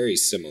 they're very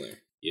similar.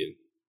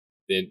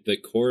 The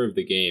core of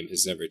the game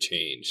has never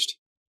changed,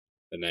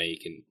 but now you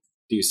can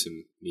do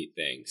some neat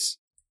things.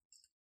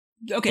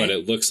 Okay. But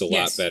it looks a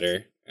lot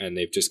better, and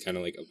they've just kind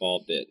of, like,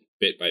 evolved it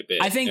bit by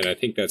bit. I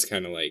think that's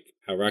kind of, like,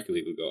 how Rocket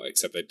League will go,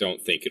 except I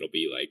don't think it'll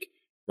be, like,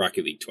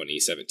 Rocket League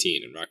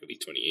 2017 and Rocket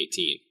League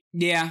 2018.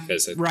 Yeah,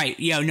 right.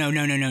 Yeah, no,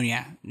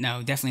 yeah.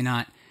 No, definitely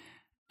not.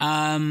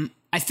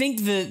 I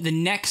think the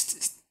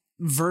next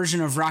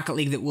version of Rocket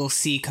League that we'll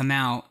see come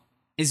out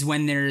is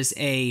when there's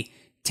a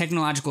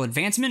technological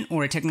advancement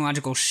or a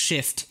technological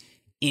shift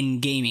in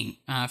gaming.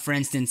 For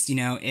instance, you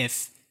know,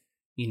 if,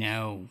 you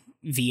know,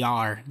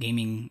 VR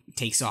gaming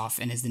takes off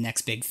and is the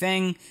next big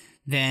thing,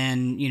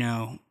 then, you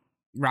know,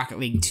 Rocket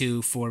League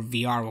 2 for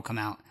VR will come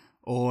out.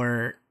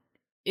 Or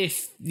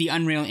if the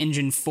Unreal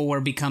Engine 4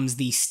 becomes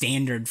the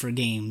standard for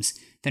games,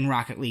 then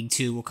Rocket League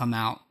 2 will come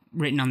out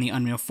written on the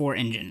Unreal 4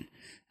 engine.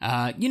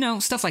 You know,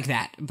 stuff like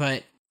that.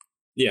 But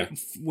yeah,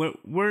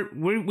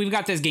 we've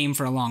got this game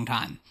for a long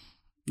time.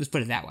 Let's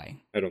put it that way.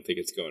 I don't think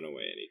it's going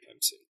away anytime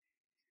soon.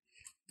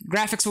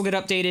 Graphics will get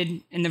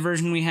updated in the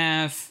version we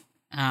have.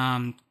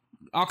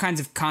 All kinds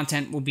of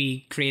content will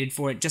be created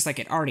for it, just like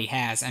it already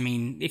has. I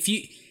mean,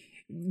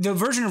 the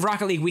version of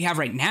Rocket League we have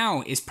right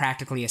now is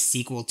practically a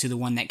sequel to the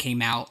one that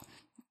came out,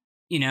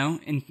 you know,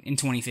 in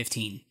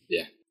 2015.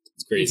 Yeah,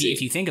 it's crazy.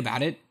 If you think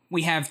about it,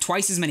 we have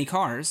twice as many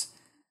cars.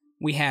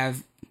 We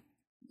have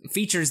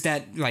features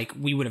that, like,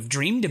 we would have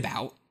dreamed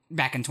about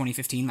back in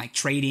 2015, like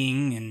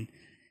trading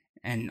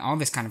and all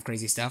this kind of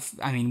crazy stuff.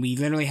 I mean, we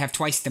literally have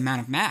twice the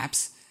amount of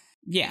maps.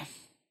 Yeah.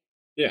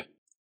 Yeah.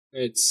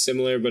 It's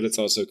similar, but it's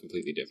also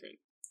completely different.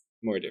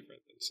 More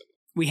different than similar.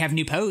 We have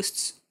new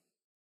posts.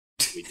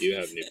 We do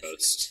have new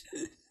posts.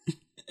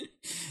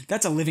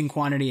 That's a living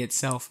quantity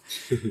itself.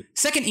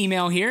 Second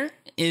email here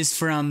is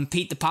from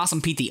Pete the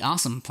Possum. Pete the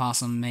Awesome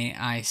Possum, may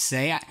I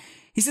say.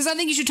 He says, I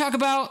think you should talk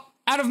about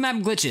out-of-map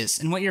glitches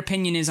and what your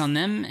opinion is on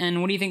them,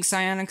 and what do you think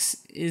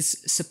Psyonix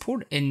is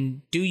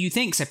and do you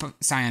think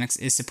Psyonix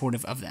is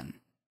supportive of them?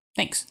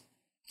 Thanks.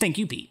 Thank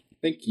you, Pete.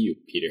 Thank you,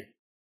 Peter.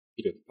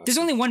 There's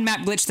only one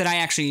map glitch that I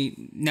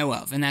actually know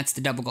of, and that's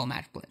the double goal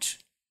match glitch.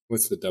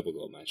 What's the double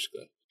goal match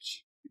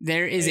glitch?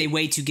 There is a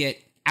way to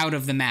get out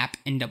of the map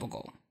in double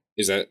goal.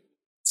 Is that...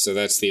 So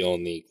that's the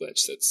only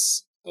glitch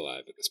that's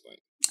alive at this point?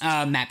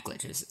 Map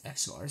glitches,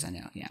 as far as I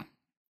know, yeah.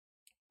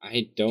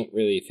 I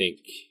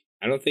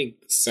don't think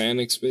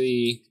Psyonix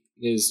really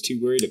is too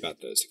worried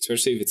about those,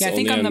 especially if it's I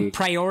think on the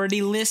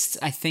priority list,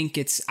 I think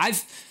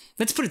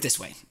let's put it this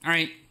way, all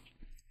right?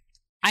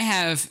 I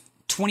have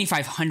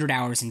 2,500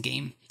 hours in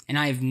game, and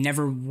I have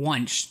never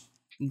once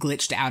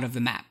glitched out of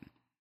the map.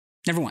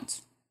 Never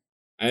once.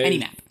 Any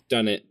map. I've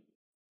done it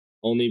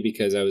only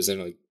because I was in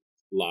a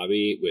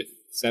lobby with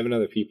 7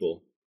 other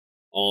people,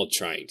 all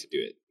trying to do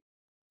it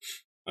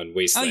on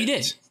Wasteland. Oh, you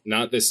did?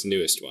 Not this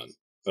newest one,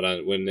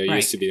 but when there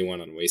used to be the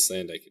one on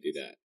Wasteland, I could do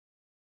that.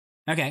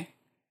 Okay.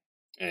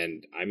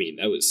 And, I mean,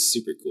 that was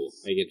super cool.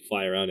 I could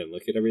fly around and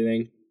look at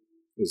everything.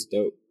 It was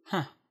dope.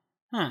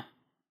 Huh.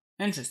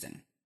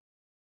 Interesting.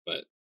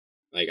 But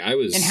like I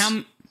was.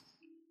 And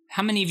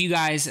how many of you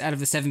guys out of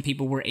the 7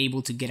 people were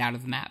able to get out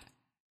of the map?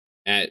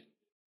 At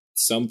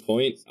some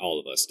point, all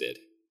of us did.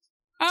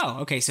 Oh,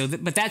 okay. So,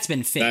 but that's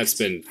been fixed. That's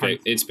been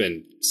fixed. It's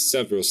been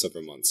several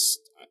months.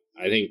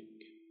 I think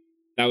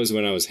that was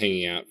when I was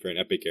hanging out for an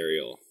Epic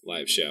Aerial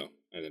live show,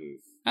 and then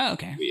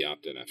we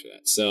opted in after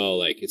that. So,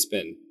 like, it's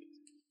been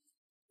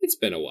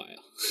a while.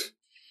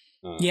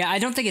 Yeah, I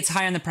don't think it's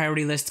high on the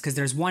priority list because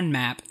there's one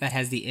map that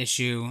has the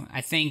issue.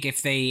 I think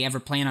if they ever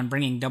plan on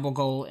bringing Double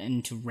Goal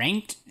into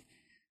ranked,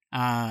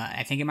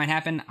 I think it might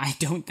happen. I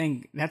don't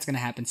think that's going to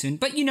happen soon.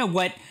 But you know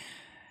what?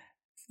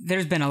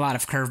 There's been a lot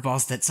of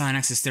curveballs that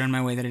Psyonix has thrown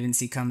my way that I didn't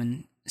see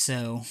coming.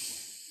 So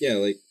yeah,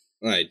 like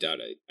I doubt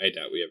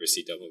we ever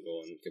see Double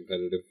Goal in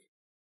competitive.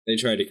 They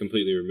tried to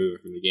completely remove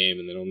it from the game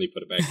and then only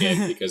put it back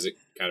in because it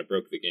kind of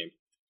broke the game.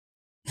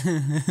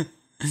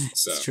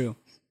 So it's true.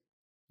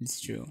 It's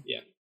true.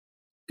 Yeah.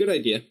 Good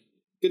idea.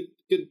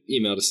 Good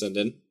email to send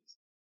in.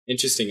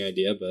 Interesting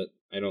idea, but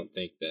I don't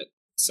think that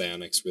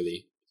Psyonix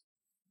really,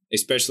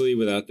 especially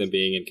without them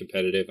being in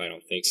competitive, I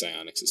don't think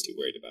Psyonix is too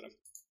worried about them.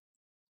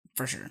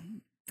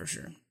 For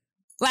sure.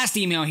 Last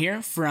email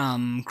here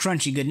from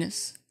Crunchy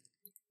Goodness.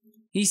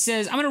 He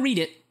says, I'm going to read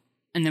it,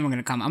 and then we're going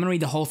to come. I'm going to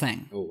read the whole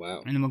thing. Oh,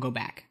 wow. And then we'll go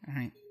back. All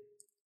right.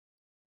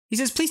 He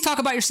says, please talk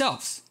about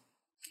yourselves.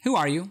 Who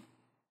are you?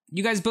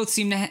 You guys both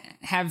seem to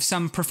have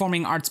some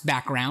performing arts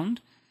background.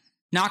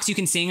 Nox, you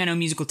can sing. I know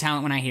musical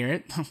talent when I hear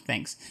it. Oh,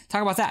 thanks.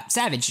 Talk about that.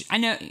 Savage, I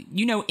know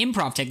you know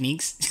improv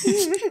techniques.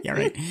 Yeah,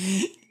 right.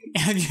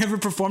 Have you ever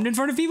performed in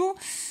front of people?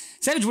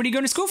 Savage, what are you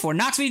going to school for?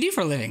 Nox, what do you do for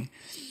a living?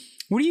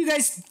 What do you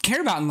guys care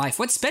about in life?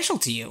 What's special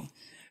to you?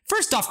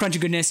 First off, Crunchy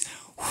Goodness,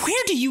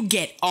 where do you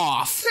get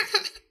off?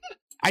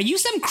 Are you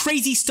some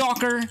crazy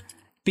stalker?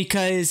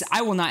 Because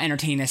I will not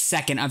entertain a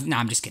second of... No,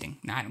 I'm just kidding.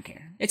 No, I don't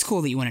care. It's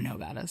cool that you want to know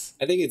about us.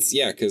 I think it's...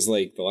 Yeah, because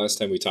like the last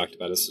time we talked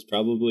about this was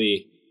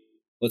probably...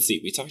 Let's see.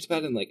 We talked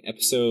about it in like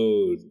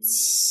episode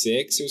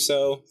 6 or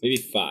so. Maybe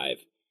 5.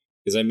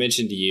 Because I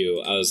mentioned to you,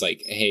 I was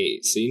like,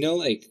 hey, so you know,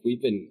 like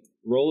we've been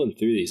rolling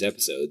through these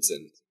episodes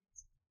and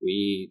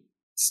we...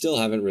 still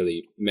haven't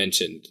really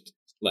mentioned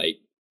like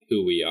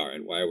who we are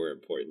and why we're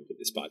important to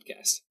this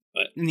podcast.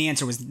 But and the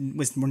answer was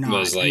we're not.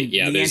 Was like,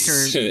 yeah, the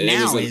answer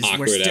now is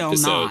we're still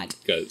not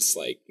because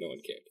like no one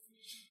cared.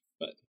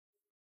 But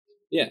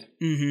yeah.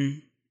 Mm-hmm.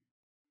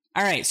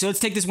 All right, so let's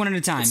take this one at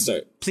a time. Let's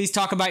start. Please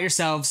talk about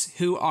yourselves.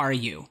 Who are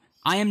you?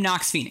 I am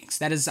Nox Phoenix.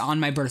 That is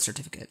on my birth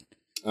certificate.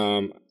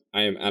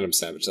 I am Adam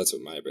Savage. That's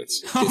what my birth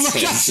certificate Oh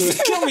my gosh,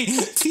 please kill me.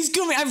 Please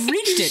kill me. I've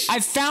reached it.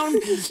 I've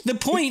found the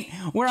point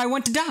where I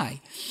want to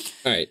die.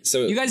 All right,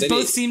 so... You guys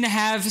both seem to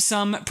have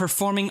some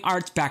performing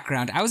arts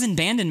background. I was in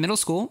band in middle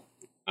school.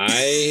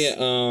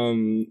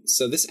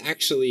 So this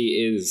actually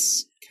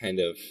is kind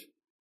of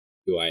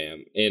who I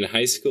am. In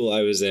high school,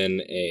 I was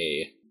in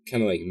a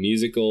kind of like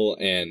musical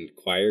and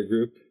choir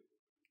group.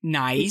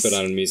 Nice. We put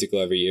on a musical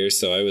every year.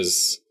 So I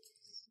was...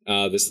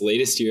 this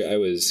latest year, I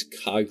was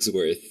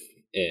Cogsworth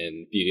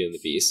in Beauty and the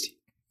Beast.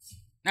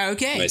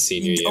 Okay. My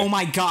senior year. Oh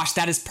my gosh,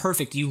 that is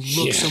perfect. You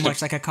look so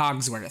much like a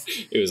Cogsworth.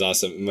 It was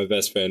awesome. My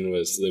best friend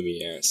was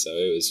Lumiere, so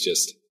it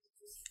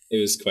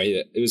was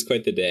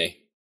quite the day.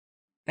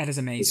 That is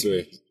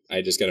amazing.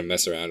 I just got to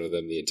mess around with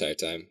him the entire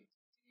time.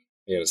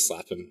 I got to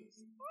slap him.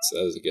 So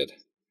that was good.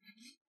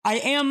 I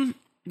am,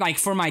 like,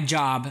 for my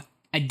job,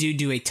 I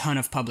do a ton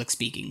of public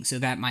speaking, so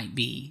that might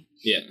be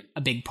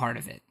a big part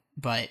of it.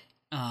 But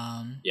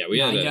I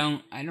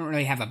don't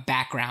really have a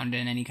background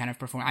in any kind of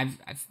performance.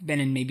 I've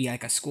been in maybe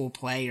like a school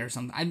play or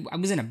something. I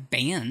was in a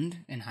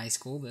band in high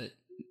school, but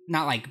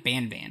not like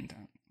band.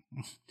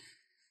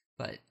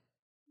 But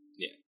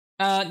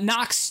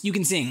Nox, you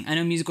can sing. I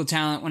know musical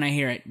talent when I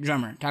hear it.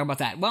 Drummer, talk about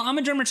that. Well, I'm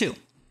a drummer too,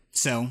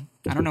 so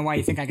I don't know why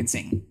you think I can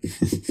sing.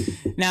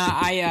 Now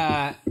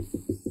I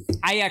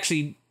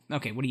actually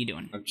okay. What are you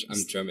doing?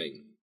 I'm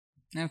drumming.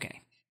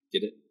 Okay.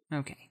 Get it?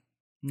 Okay.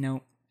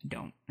 No. I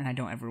don't, and I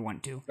don't ever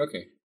want to.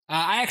 Okay.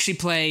 I actually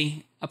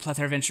play a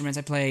plethora of instruments.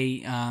 I play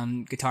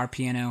guitar,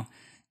 piano,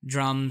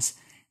 drums,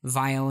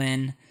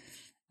 violin,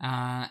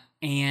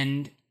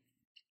 and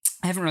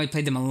I haven't really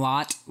played them a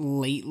lot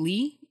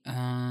lately,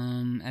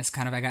 as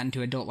kind of I got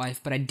into adult life.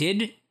 But I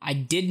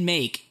did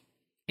make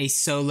a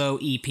solo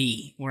EP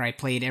where I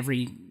played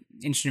every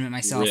instrument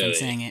myself and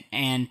sang it.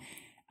 And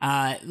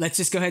let's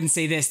just go ahead and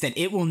say this: that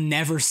it will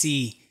never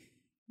see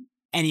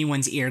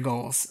anyone's ear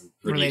goals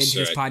related to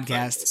this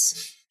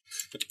podcast.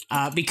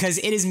 Because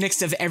it is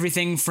mixed of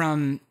everything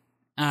from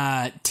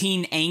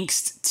teen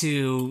angst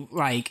to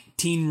like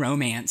teen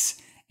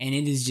romance, and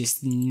it is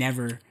just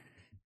never.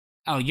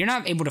 Oh, you're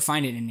not able to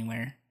find it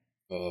anywhere.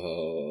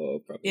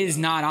 Oh, probably it is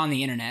not on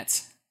the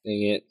internet.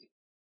 Dang it.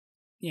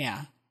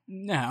 Yeah,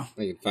 no.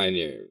 I can find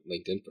your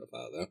LinkedIn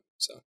profile though,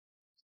 so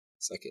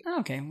suck it.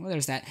 Okay, well,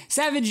 there's that.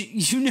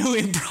 Savage, you know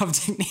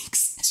improv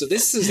techniques. So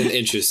this is an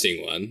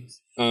interesting one.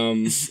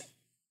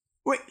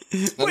 Wait,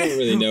 I don't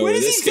really know where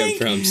this came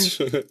from.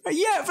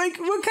 Yeah, like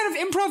what kind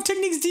of improv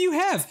techniques do you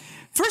have?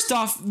 First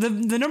off, the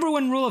number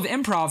one rule of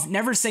improv: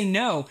 never say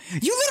no.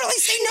 You literally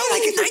say no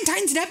like 9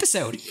 times an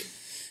episode.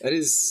 That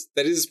is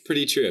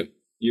pretty true.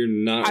 You're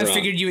not wrong. I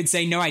figured you would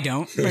say no. I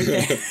don't. Right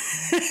there.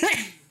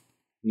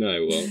 No, I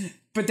won't.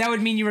 But that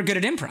would mean you were good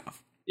at improv.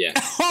 Yeah.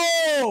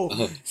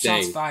 Oh, shots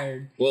dang.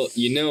 fired. Well,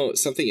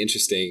 something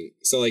interesting.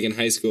 So, like in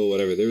high school,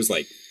 whatever, there was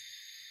like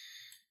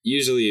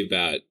usually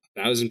about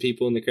 1,000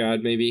 people in the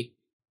crowd, maybe.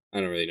 I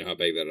don't really know how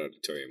big that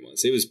auditorium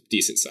was. It was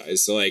decent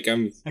size. So, like,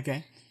 I'm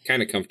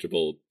kind of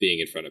comfortable being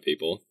in front of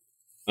people.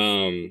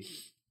 I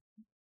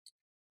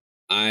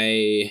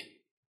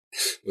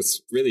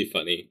was really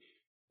funny.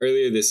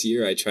 Earlier this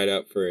year, I tried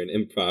out for an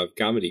improv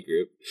comedy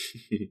group.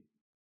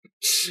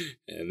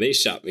 And they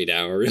shot me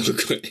down real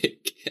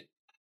quick.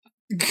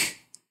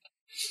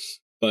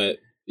 But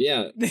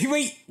yeah.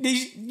 Wait,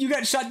 you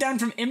got shot down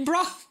from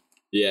improv?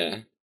 Yeah.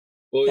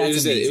 Well,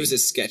 That's it was a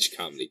sketch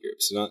comedy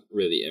group, so not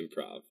really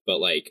improv, but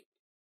like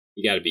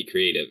you got to be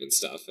creative and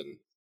stuff. And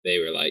they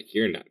were like,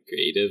 "You're not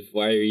creative.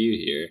 Why are you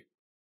here?"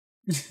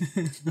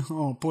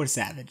 Oh, poor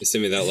Savage. They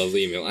sent me that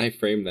lovely email. I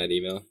framed that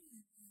email.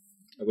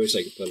 I wish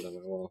I could put it on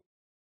my wall.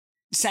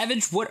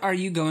 Savage, what are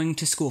you going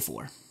to school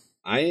for?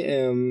 I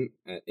am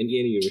at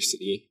Indiana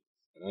University,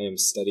 and I am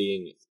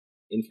studying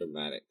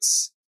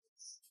informatics.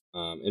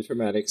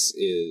 Informatics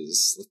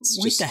is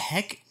what the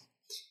heck?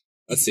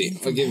 Let's see.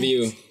 I'll give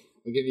you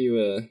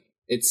a.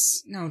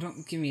 It's no,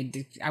 don't give me.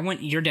 I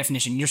want your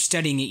definition. You're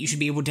studying it. You should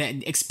be able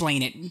to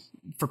explain it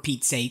for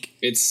Pete's sake.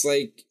 It's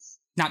like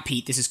not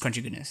Pete. This is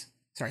Crunchy Goodness.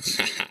 Sorry,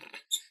 Pete.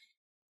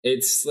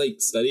 It's like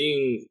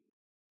studying.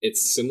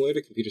 It's similar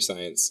to computer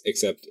science,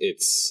 except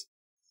it's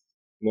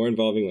more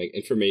involving like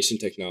information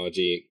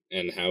technology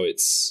and how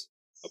it's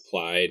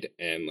applied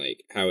and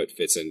like how it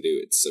fits into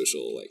its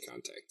social like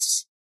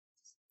context.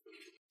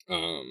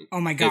 Oh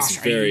my gosh!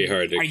 It's very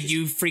hard. Are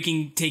you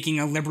freaking taking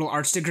a liberal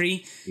arts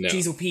degree? No,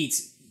 Jeez, Pete.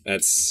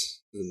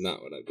 That's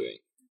not what I'm doing.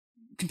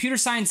 Computer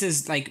science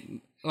is like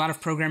a lot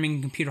of programming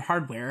and computer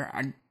hardware.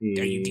 Are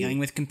you dealing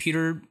with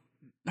computer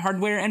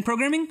hardware and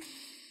programming?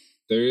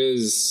 There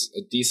is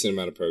a decent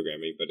amount of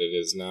programming, but it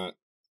is not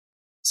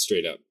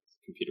straight up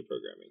computer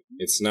programming.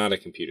 It's not a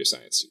computer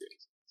science degree.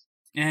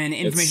 And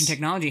information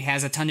technology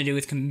has a ton to do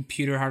with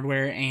computer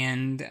hardware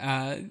and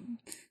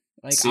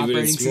like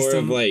operating it's system.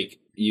 More of like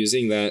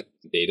using that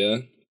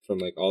data from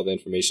like all the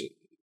information,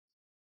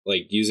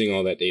 like using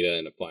all that data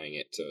and applying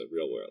it to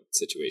real world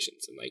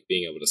situations and like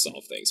being able to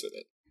solve things with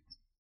it.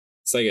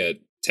 It's like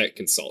a tech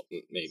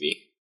consultant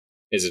maybe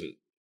is a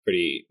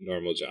pretty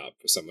normal job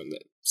for someone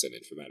that's in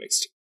informatics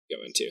to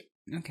go into.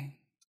 Okay.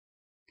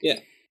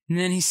 Yeah. And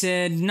then he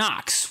said,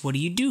 Knox, what do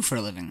you do for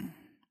a living?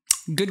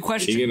 Good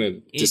question. Are you going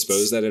to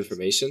dispose that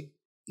information?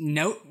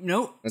 Nope.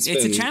 That's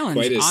it's a challenge.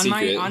 Quite a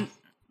secret.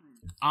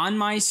 On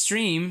my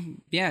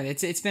stream, yeah,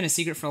 it's been a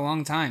secret for a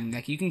long time.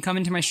 Like you can come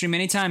into my stream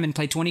anytime and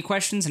play 20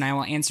 questions and I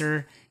will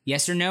answer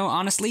yes or no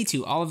honestly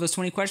to all of those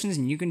 20 questions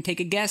and you can take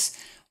a guess.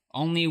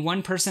 Only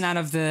one person out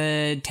of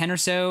the 10 or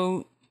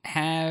so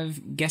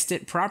have guessed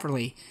it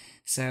properly.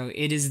 So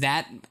it is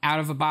that out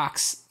of a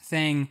box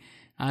thing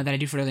that I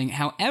do for a living.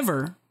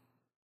 However,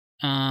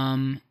 you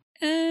gonna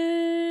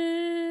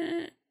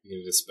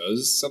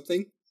dispose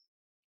something?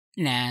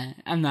 Nah,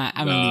 I'm not.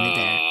 I'm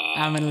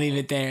gonna leave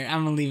it there.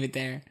 I'm gonna leave it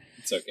there.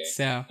 It's okay.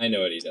 So I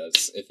know what he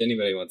does. If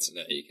anybody wants to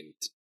know, you can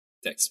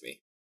text me.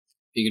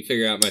 If you can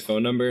figure out my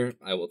phone number,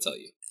 I will tell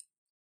you.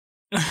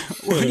 All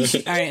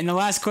right, and the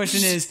last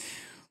question is,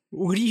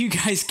 what do you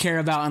guys care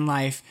about in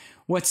life?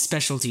 What's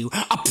special to you?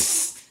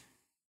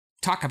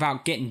 Talk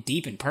about getting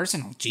deep and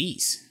personal.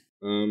 Jeez.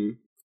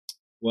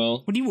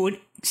 Well.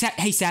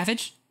 Hey,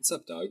 Savage. What's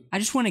up, dog? I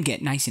just want to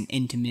get nice and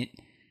intimate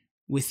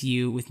with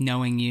you, with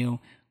knowing you.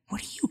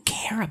 What do you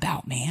care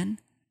about, man?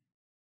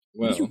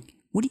 Well,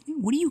 what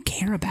do you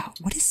care about?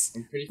 What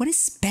is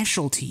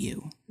special to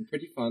you? I'm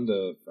pretty fond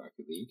of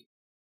Rocket League.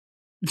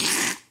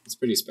 It's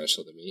pretty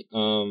special to me.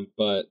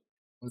 But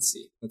let's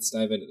see. Let's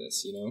dive into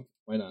this. You know,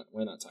 why not?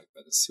 Why not talk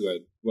about this?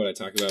 What I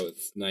talk about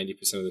with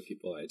 90% of the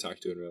people I talk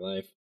to in real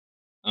life.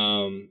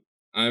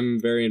 I'm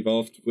very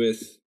involved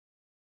with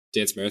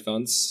dance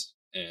marathons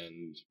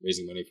and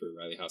raising money for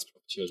Riley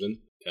Hospital for Children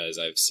because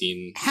I've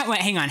seen.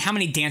 Hang on. How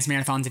many dance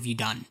marathons have you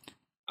done?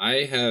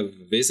 I have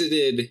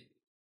visited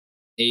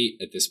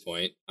 8 at this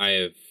point. I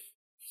have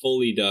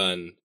fully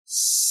done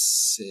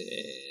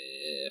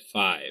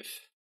 5.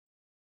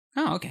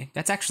 Oh, okay.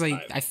 That's actually...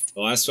 The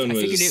last one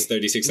was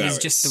 36 hours. It was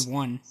just the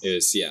one. It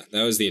was, yeah,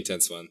 that was the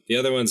intense one. The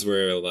other ones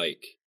were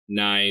like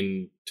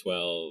 9,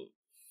 12,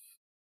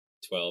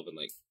 and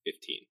like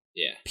 15.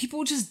 Yeah.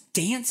 People just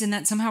dance and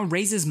that somehow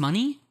raises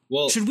money?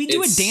 Well, should we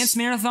do a dance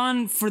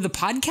marathon for the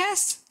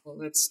podcast? Well,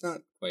 that's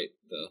not quite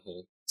the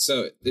whole...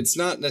 So, it's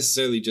not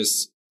necessarily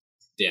just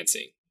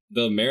dancing.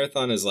 The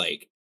marathon is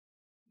like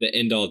the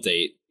end-all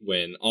date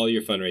when all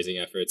your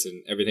fundraising efforts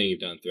and everything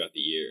you've done throughout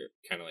the year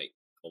kind of like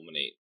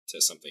culminate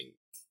to something.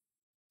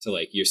 So,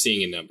 like, you're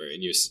seeing a number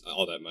and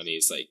all that money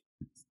is like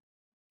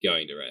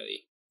going to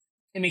Riley.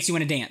 It makes you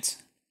want to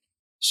dance.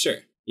 Sure,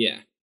 yeah.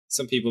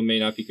 Some people may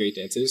not be great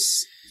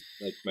dancers,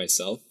 like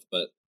myself,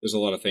 but there's a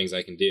lot of things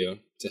I can do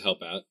to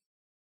help out.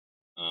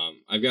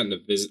 I've gotten to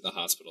visit the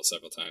hospital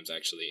several times,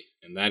 actually,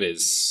 and that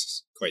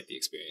is quite the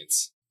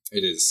experience.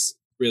 It is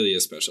really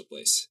a special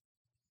place.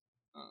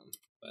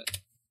 But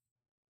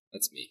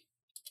that's me.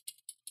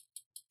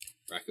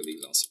 Rocket League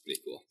is also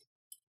pretty cool.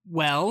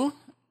 Well,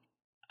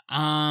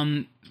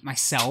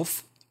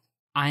 myself,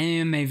 I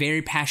am a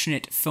very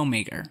passionate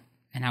filmmaker,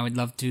 and I would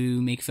love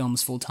to make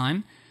films full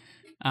time.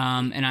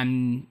 And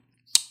I'm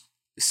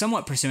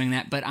somewhat pursuing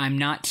that, but I'm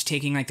not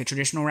taking like the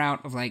traditional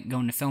route of like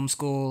going to film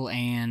school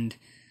and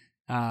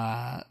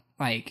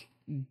like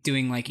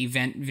doing like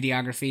event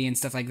videography and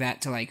stuff like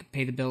that to like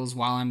pay the bills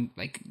while I'm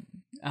like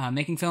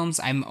making films.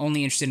 I'm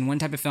only interested in one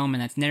type of film,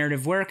 and that's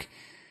narrative work.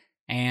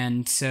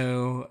 And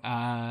so,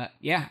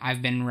 yeah,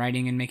 I've been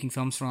writing and making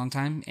films for a long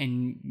time,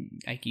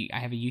 and like I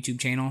have a YouTube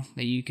channel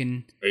that you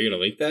can. Are you gonna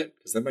link that?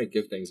 Because that might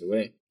give things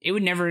away. It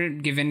would never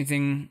give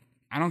anything.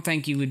 I don't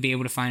think you would be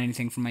able to find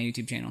anything from my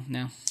YouTube channel.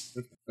 No.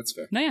 That's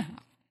fair. No, yeah,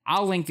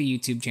 I'll link the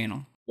YouTube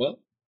channel. Well,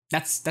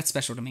 that's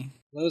special to me.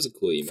 That was a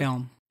cool email.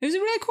 Film. It was a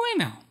really cool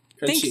email.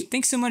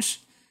 Thanks so much.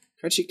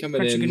 Crunchy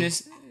coming in.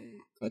 Goodness.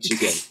 Clutch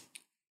again.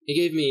 He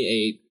gave me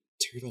a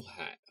turtle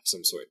hat of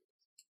some sort.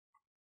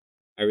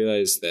 I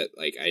realized that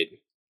like I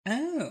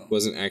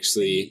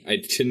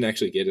couldn't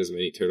actually get as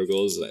many turtle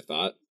goals as I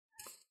thought.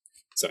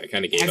 So I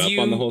kind of gave up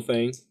on the whole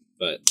thing,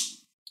 but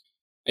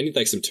I need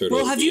like some turtle.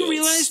 Well, have you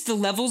realized the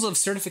levels of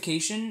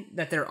certification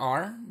that there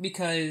are?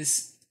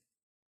 Because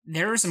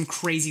there are some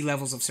crazy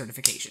levels of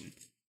certification.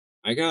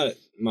 I got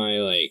my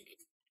like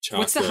chakrams.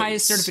 What's the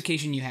highest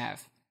certification you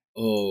have?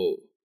 Oh,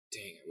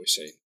 dang,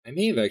 I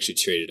may have actually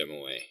traded them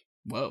away.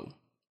 Whoa.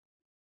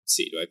 Let's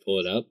see, do I pull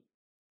it up?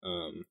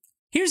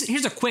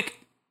 Here's a quick.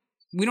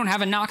 We don't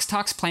have a Nox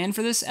Talks plan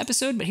for this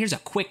episode, but here's a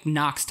quick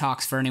Nox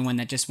Talks for anyone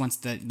that just wants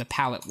the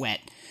palate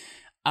wet.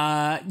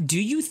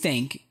 Do you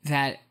think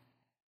that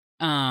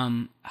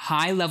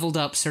high leveled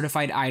up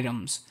certified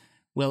items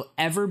will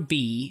ever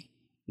be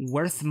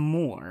worth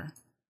more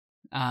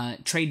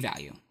trade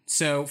value?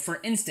 So, for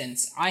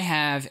instance, I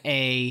have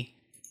a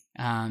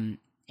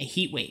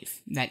heat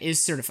wave that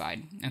is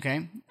certified,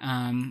 okay,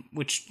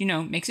 which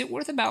makes it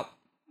worth about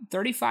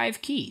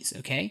 35 keys,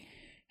 okay.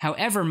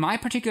 However, my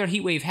particular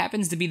heat wave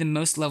happens to be the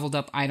most leveled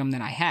up item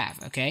that I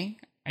have, okay?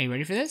 Are you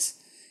ready for this?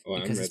 Oh,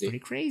 because I'm ready. It's pretty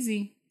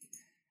crazy.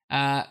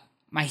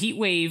 My heat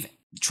wave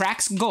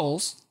tracks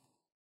goals,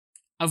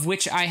 of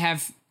which I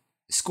have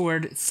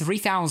scored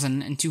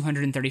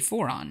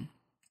 3,234 on.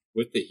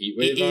 With the heat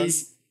wave on?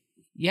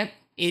 Yep.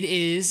 It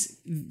is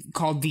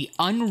called the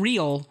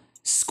Unreal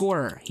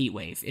Scorer Heat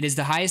Wave. It is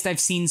the highest I've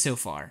seen so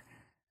far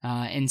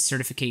in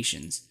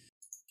certifications.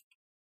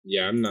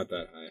 Yeah, I'm not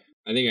that high.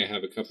 I think I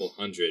have a couple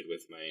hundred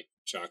with my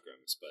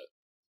chakrams, but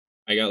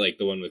I got like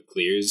the one with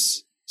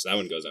clears, so that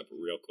one goes up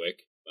real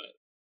quick, but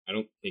I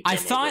don't think I'm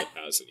over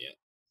 1,000 yet.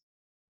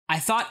 I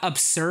thought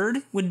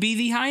Absurd would be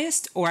the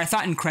highest, or I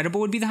thought Incredible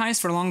would be the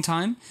highest for a long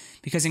time,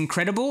 because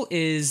Incredible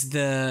is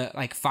the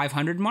like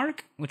 500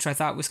 mark, which I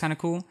thought was kind of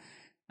cool.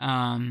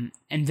 And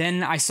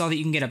then I saw that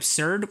you can get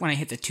Absurd when I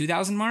hit the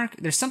 2,000 mark.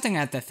 There's something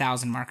at the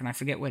 1,000 mark, and I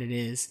forget what it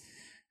is.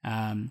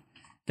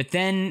 But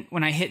then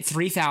when I hit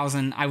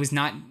 3,000, I was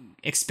not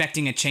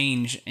expecting a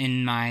change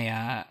in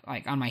my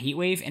like on my heat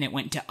wave, and it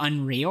went to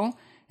Unreal,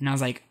 and I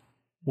was like,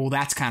 well,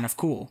 that's kind of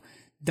cool.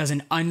 Does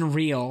an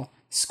Unreal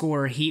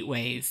score heat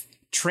wave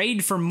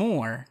trade for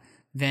more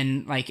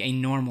than like a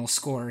normal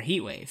score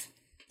heat wave?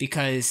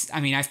 Because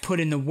I mean, I've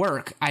put in the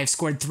work. I've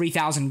scored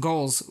 3,000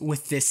 goals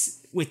with this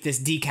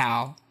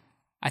decal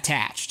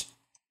attached.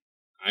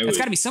 That's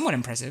got to be somewhat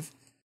impressive.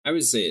 I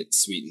would say it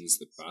sweetens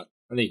the pot.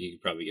 I think you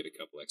could probably get a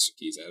couple extra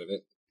keys out of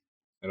it.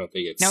 I don't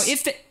think it's now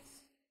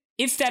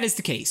if that is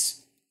the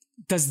case,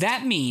 does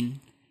that mean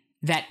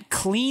that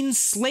clean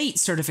slate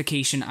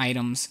certification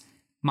items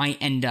might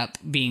end up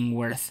being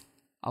worth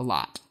a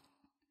lot?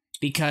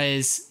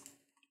 Because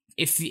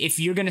if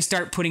you're going to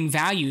start putting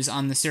values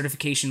on the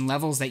certification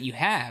levels that you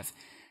have,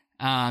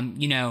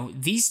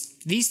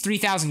 these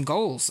 3,000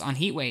 goals on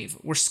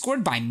Heatwave were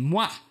scored by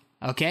moi,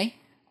 okay?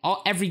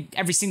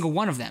 Every single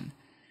one of them.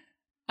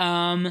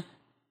 But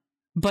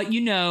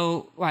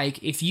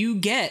like if you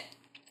get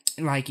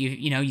like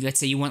let's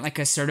say you want like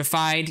a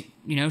certified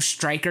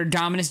striker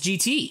Dominus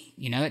GT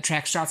that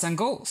tracks shots on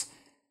goals,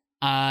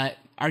 are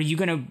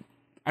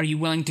you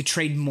willing to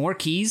trade more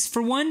keys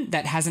for one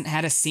that hasn't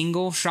had a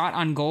single shot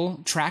on goal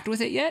tracked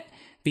with it yet?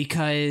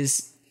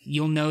 Because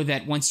you'll know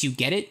that once you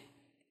get it,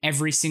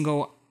 every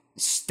single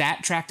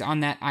stat tracked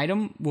on that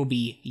item will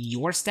be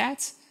your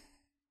stats.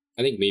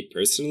 I think me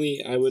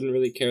personally, I wouldn't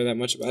really care that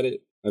much about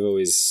it. I've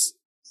always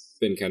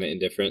been kind of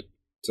indifferent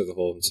to the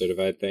whole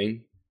certified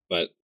thing,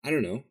 but I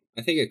don't know.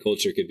 I think a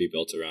culture could be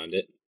built around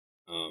it.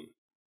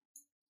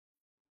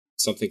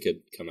 Something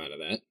could come out of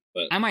that.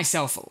 But I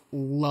myself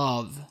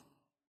love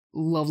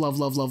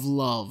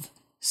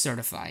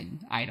certified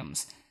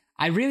items.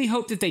 I really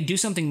hope that they do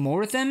something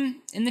more with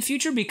them in the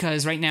future,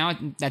 because right now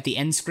at the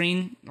end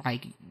screen,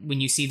 like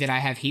when you see that I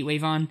have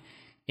Heatwave on,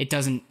 it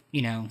doesn't,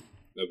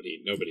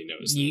 Nobody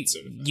knows.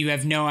 You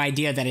have no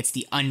idea that it's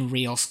the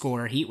Unreal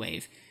Score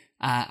Heatwave.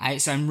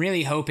 So I'm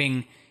really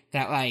hoping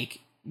that like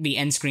the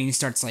end screen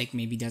starts like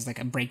maybe does like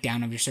a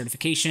breakdown of your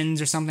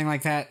certifications or something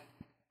like that.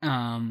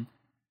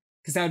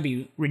 Because that would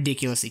be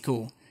ridiculously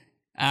cool.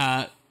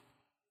 But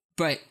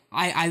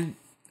I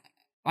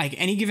like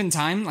any given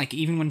time, like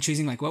even when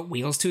choosing like what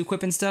wheels to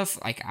equip and stuff,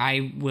 like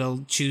I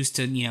will choose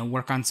to,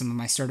 work on some of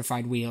my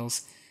certified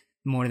wheels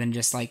more than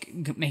just like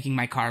making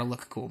my car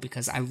look cool,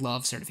 because I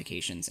love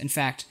certifications. In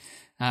fact,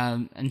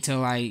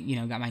 until I,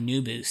 got my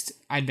new boost,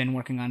 I'd been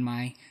working on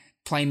my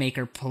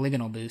Playmaker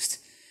polygonal boost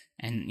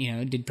and,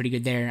 did pretty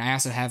good there. I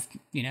also have,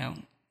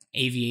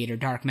 Aviator,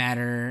 Dark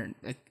Matter.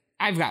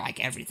 I've got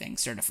like everything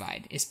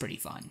certified. It's pretty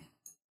fun.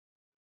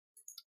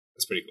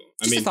 That's pretty cool.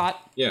 Just a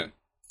thought. Yeah.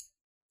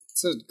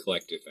 It's a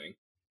collective thing.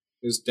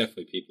 There's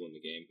definitely people in the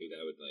game who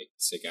that would like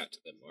stick out to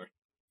them more.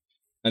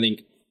 I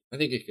think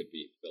it could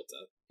be built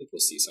up. I think we'll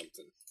see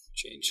something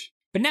change.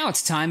 But now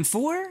it's time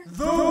for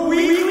the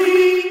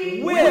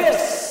Weekly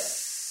Whiffs.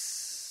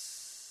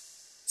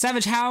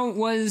 Savage, how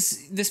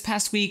was this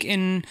past week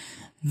in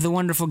the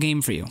wonderful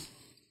game for you?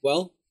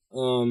 Well,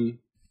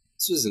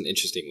 this was an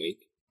interesting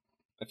week.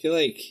 I feel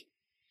like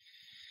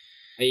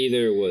I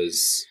either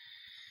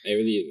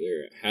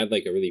had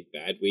like a really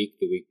bad week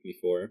the week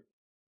before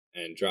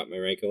and dropped my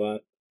rank a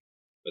lot,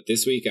 but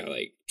this week I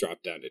like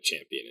dropped down to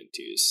champion in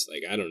 2s.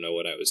 Like I don't know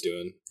what I was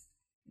doing.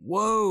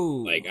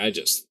 Whoa! Like I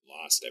just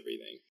lost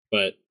everything.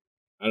 But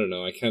I don't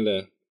know. I kind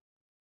of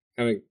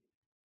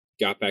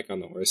got back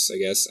on the horse. I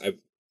guess I've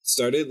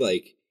started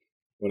like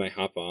when I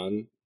hop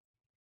on.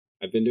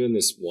 I've been doing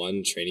this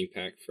one training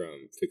pack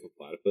from Fickle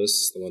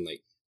Platypus, the one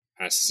like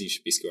passes you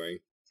should be scoring.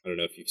 I don't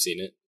know if you've seen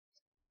it.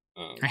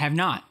 I have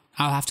not.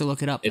 I'll have to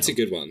look it up. It's a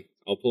good one.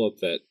 I'll pull up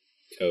that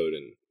code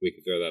and we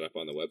can throw that up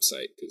on the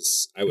website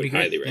because I would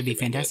highly recommend it. That'd be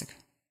fantastic.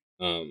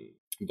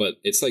 But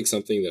it's like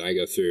something that I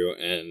go through,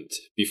 and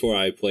before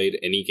I played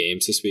any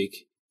games this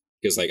week,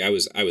 because like I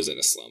was in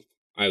a slump.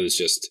 I was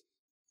just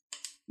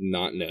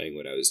not knowing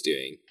what I was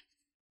doing.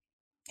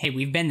 Hey,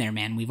 we've been there,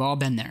 man. We've all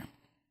been there.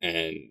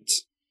 And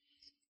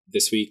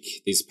this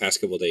week, these past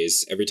couple of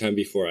days, every time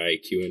before I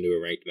queue into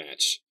a ranked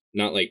match,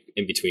 not like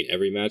in between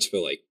every match,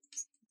 but like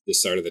the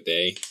start of the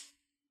day,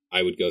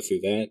 I would go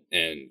through that,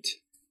 and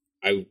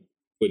I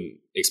wouldn't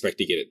expect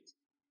to get it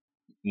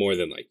more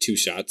than like 2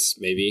 shots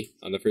maybe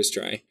on the first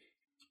try.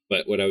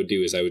 But what I would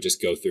do is I would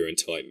just go through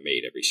until I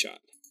made every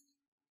shot.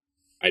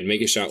 I'd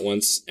make a shot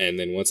once, and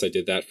then once I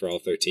did that for all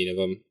 13 of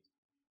them,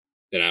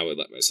 then I would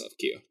let myself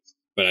queue.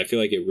 But I feel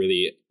like it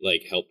really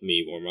like helped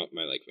me warm up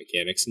my like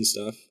mechanics and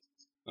stuff.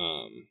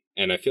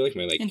 And I feel like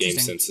my like game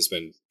sense has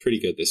been pretty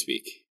good this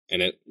week.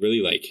 And it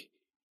really like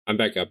I'm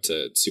back up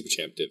to Super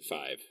Champ Div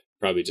 5,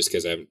 probably just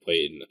because I haven't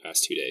played in the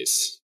past 2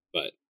 days.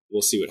 But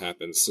we'll see what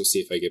happens. We'll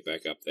see if I get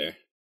back up there.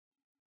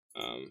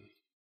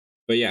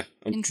 But yeah,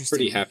 I'm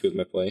pretty happy with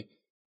my play.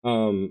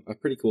 A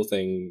pretty cool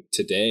thing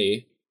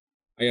today,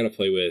 I got to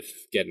play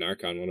with Get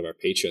Archon, one of our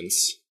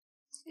patrons.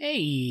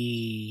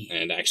 Hey!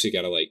 And I actually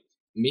got to like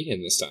meet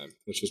him this time,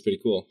 which was pretty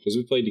cool because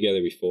we played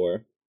together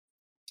before.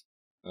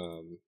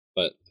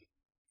 But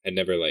I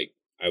never like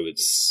I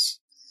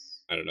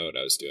don't know what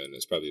I was doing. It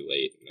was probably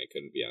late and I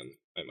couldn't be on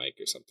my mic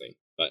or something.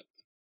 But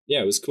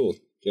yeah, it was cool.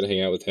 Get to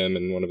hang out with him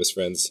and one of his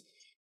friends.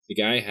 The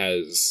guy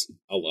has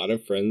a lot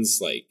of friends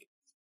like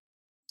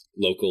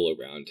local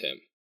around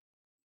him.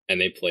 And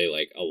they play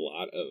like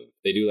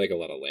they do like a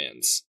lot of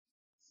lands.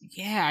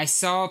 Yeah, I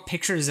saw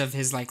pictures of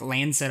his like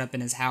land setup in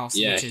his house.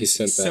 Yeah, which he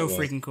sent that so one.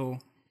 Freaking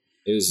cool.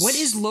 What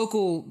is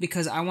local?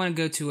 Because I want to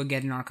go to a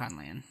Get an Archon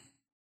land.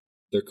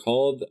 They're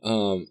called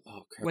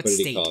what did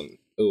he call them?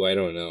 Oh, I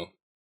don't know.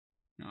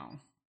 No.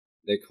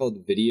 They're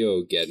called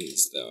Video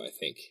Geddons though, I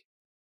think.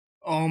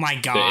 Oh my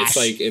gosh.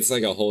 It's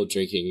like a whole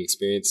drinking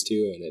experience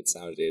too, and it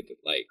sounded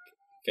like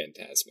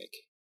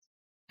fantastic.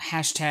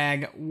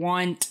 #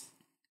 want.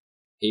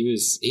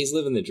 He's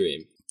living the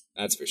dream.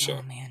 That's for sure.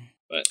 Oh man.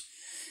 But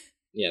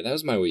yeah, that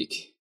was my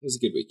week. It was a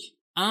good week.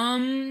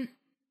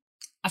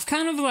 I've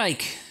kind of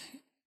like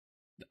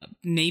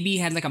maybe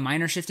had like a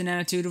minor shift in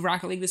attitude of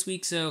Rocket League this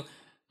week. So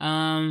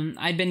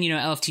I'd been,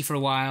 LFT for a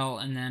while,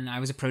 and then I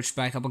was approached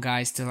by a couple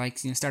guys to like,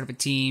 start up a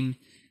team.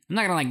 I'm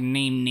not gonna like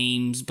name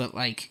names, but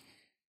like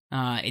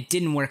it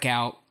didn't work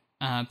out,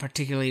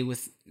 particularly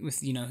with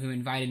who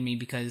invited me,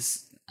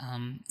 because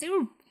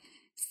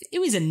it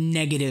was a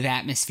negative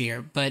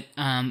atmosphere. But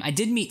I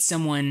did meet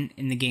someone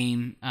in the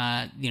game,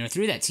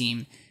 through that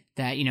team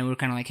that, we're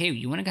kind of like, hey,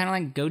 you want to kind of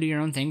like go do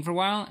your own thing for a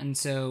while? And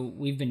so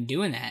we've been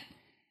doing that.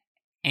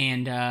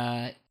 And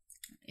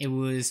it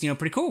was,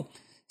 pretty cool.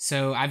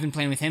 So I've been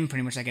playing with him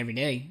pretty much like every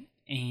day.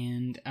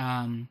 And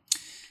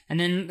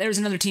then there's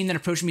another team that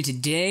approached me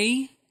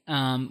today,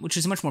 which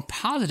is a much more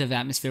positive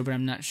atmosphere, but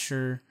I'm not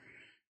sure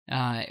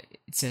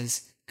it's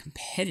as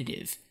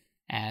competitive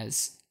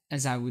as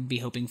I would be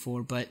hoping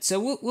for. But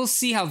so we'll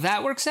see how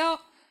that works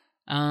out.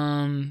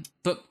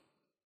 But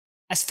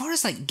as far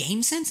as like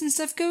game sense and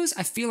stuff goes,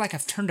 I feel like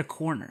I've turned a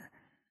corner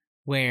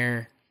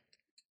where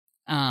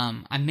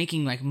I'm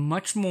making like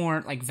much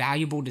more like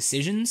valuable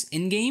decisions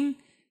in game,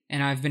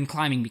 and I've been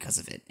climbing because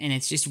of it. And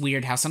it's just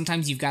weird how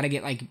sometimes you've got to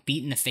get like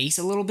beat in the face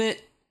a little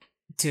bit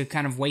to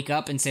kind of wake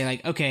up and say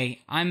like,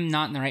 okay, I'm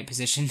not in the right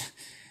position,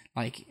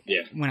 like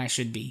when I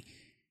should be.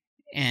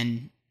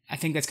 And I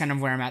think that's kind of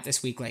where I'm at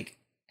this week. Like,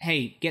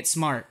 hey, get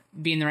smart,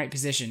 be in the right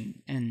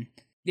position. And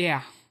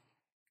yeah,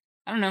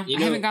 I don't know.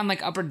 I haven't gone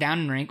like up or down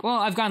in rank. Well,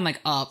 I've gone like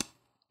up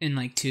in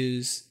like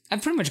 2s.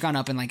 I've pretty much gone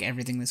up in like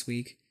everything this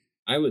week.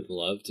 I would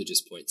love to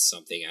just point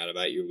something out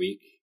about your week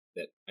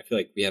that I feel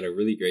like we had a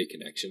really great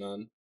connection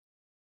on.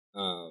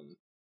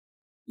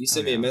 You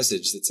sent me a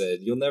message that said,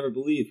 "You'll never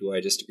believe who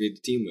I just agreed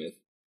to team with."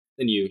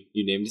 Then you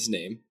named his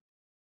name.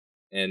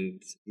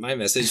 And my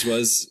message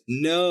was,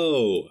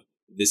 "No,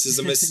 this is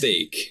a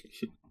mistake."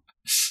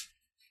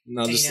 And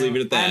I'll just leave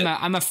it at that.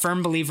 I'm a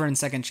firm believer in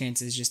second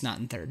chances, just not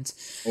in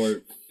thirds.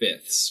 Or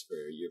fifths for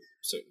your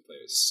certain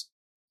players.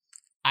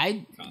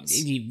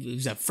 It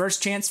was a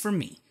first chance for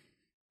me.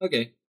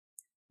 Okay.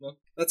 Well,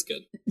 that's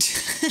good.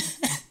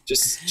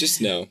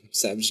 just know,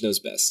 Savage knows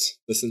best.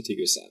 Listen to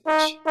your Savage.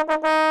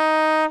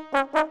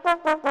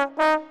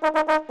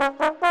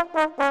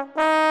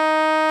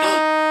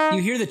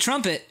 You hear the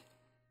trumpet?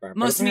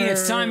 Must mean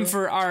it's time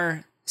for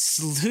our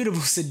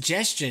salutable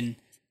suggestion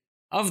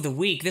of the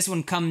week. This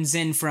one comes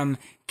in from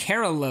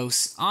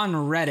Carlos on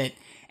Reddit.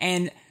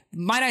 And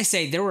might I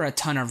say, there were a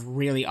ton of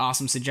really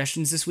awesome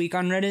suggestions this week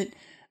on Reddit.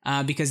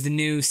 Because the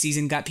new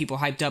season got people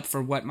hyped up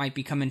for what might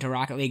be coming to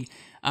Rocket League.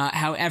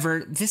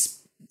 However, this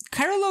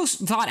Carlos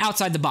thought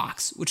outside the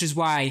box, which is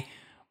why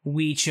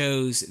we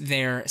chose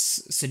their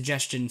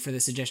suggestion for the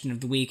suggestion of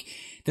the week.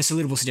 The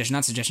salutable suggestion,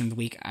 not suggestion of the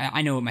week.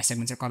 I know what my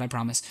segments are called, I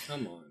promise.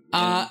 Come on,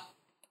 man.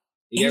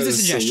 Here's the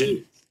suggestion.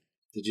 Salute.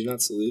 Did you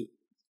not salute?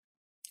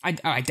 I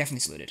definitely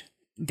saluted.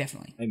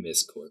 Definitely. I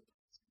miss Corp.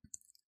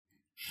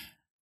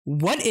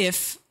 What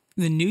if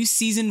the new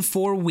Season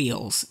 4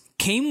 Wheels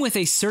came with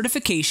a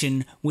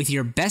certification with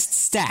your best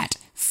stat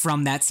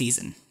from that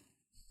season?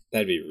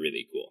 That'd be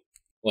really cool.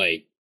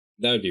 Like,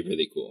 that would be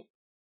really cool.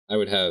 I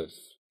would have,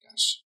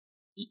 gosh,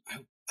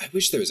 I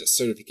wish there was a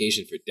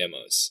certification for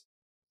demos.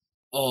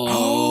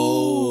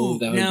 Oh,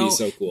 that would be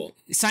so cool.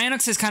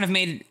 Psyonix has kind of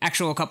made a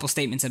couple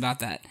statements about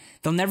that.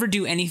 They'll never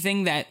do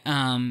anything that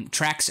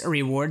tracks or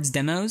rewards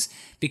demos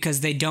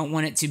because they don't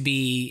want it to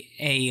be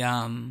a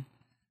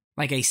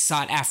like a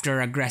sought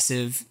after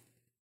aggressive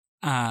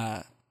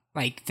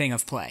like thing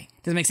of play.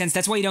 Does that make sense?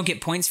 That's why you don't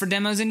get points for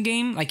demos in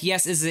game. Like,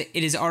 yes, it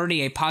is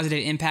already a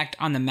positive impact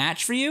on the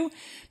match for you,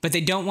 but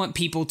they don't want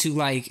people to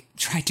like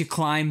try to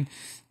climb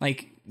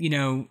like, you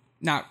know,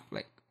 not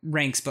like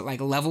ranks, but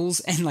like levels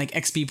and like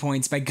XP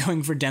points by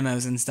going for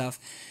demos and stuff.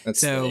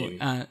 That's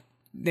lame.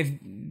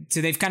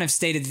 They've kind of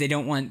stated that they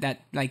don't want that,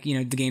 like, you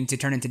know, the game to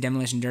turn into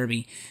Demolition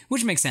Derby,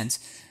 which makes sense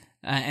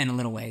in a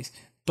little ways.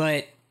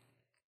 But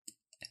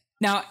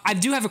now I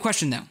do have a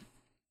question though.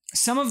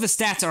 Some of the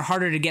stats are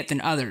harder to get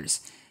than others,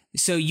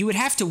 so you would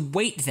have to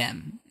weight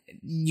them.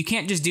 You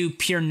can't just do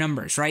pure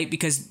numbers, right?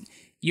 Because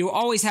you'll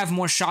always have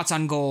more shots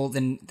on goal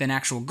than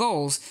actual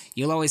goals.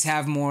 You'll always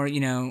have more, you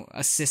know,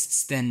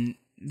 assists than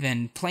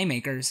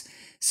playmakers.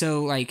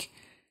 So, like,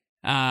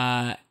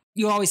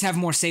 you'll always have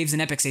more saves than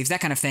epic saves, that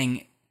kind of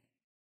thing.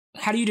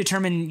 How do you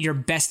determine your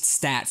best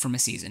stat from a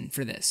season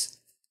for this?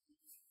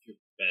 Your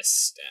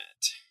best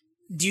stat.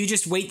 Do you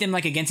just weight them,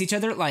 like, against each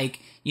other? Like,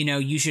 you know,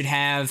 you should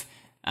have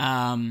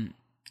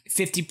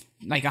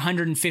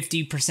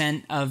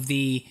 150% of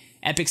the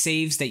epic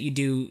saves that you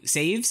do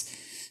saves.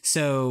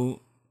 So,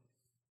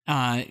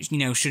 you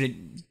know, should it,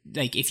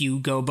 like, if you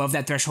go above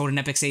that threshold in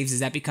epic saves,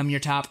 does that become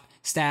your top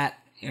stat?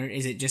 Or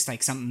is it just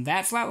like something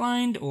that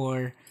flatlined,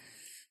 or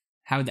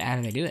how do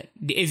they do it?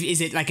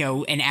 Is it like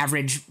an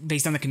average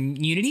based on the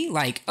community?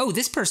 Like, oh,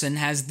 this person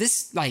has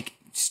this like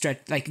stretch,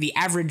 like the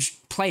average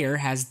player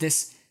has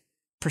this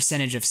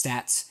percentage of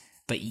stats,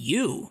 but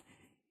you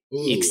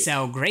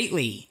excel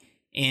greatly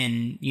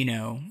in, you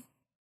know,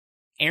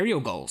 aerial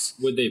goals.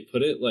 Would they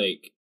put it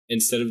like,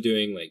 instead of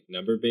doing like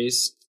number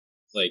based,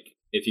 like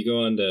if you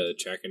go onto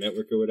Tracker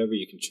Network or whatever,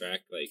 you can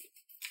track like,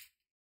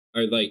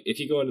 or like if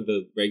you go onto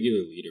the regular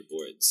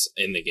leaderboards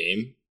in the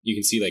game, you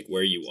can see like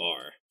where you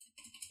are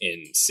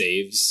in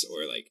saves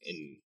or like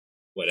in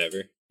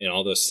whatever, in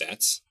all those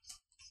stats.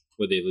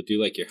 Would they do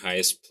like your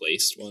highest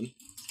placed one?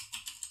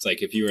 It's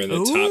like if you were in the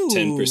top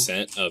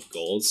 10% of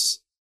goals,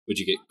 would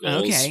you get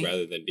goals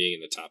rather than being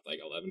in the top like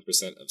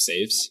 11% of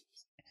saves?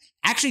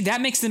 Actually,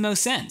 that makes the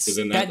most sense. Because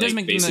then that does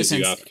make the most sense.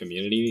 You off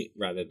community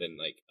rather than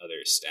like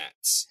other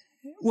stats.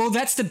 Well,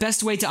 that's the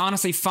best way to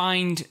honestly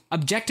find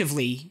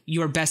objectively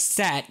your best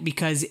stat,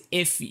 because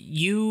if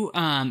you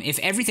if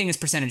everything is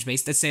percentage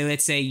based, let's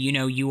say you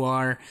know you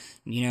are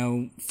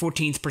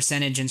 14th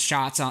percentage in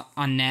shots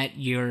on net,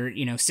 you're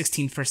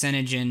 16th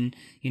percentage in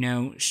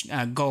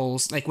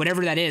goals, like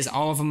whatever that is,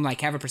 all of them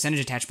like have a percentage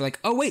attached. But like,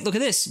 oh wait, look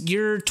at this,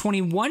 you're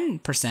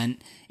 21%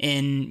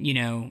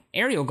 in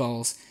aerial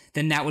goals.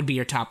 Then that would be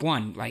your top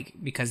one, like,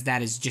 because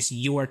that is just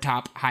your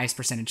top highest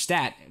percentage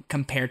stat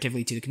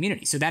comparatively to the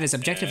community. So that is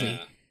objectively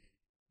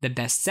the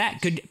best stat.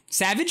 Good,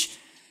 Savage,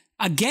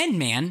 Again,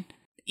 man,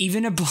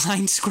 even a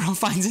blind squirrel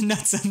finds a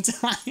nut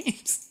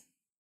sometimes.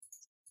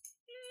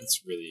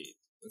 That's really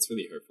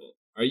hurtful.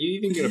 Are you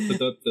even going to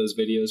put up those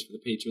videos for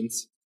the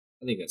patrons?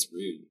 I think that's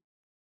rude.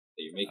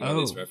 That you're making all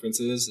these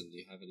references and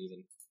you haven't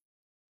even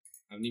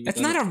That's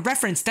not a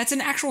reference. That's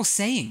an actual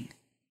saying.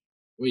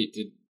 Wait,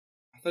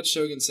 I thought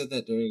Shogun said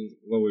that during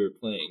while we were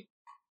playing.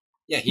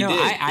 Yeah, he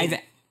did.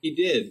 He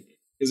did.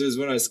 Because it was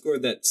when I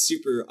scored that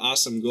super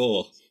awesome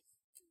goal.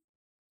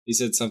 He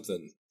said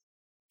something.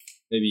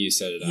 Maybe you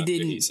said it after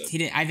he said it. He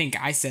didn't. I think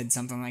I said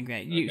something like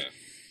that. Okay.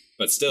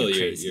 But still,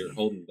 you're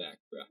holding back,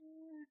 bro.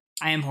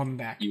 I am holding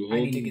back. I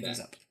need to get those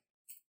up.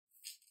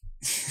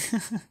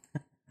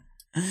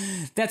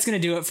 That's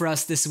going to do it for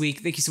us this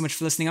week. Thank you so much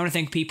for listening. I want to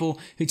thank people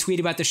who tweet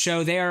about the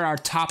show. They are our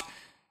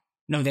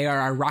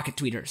rocket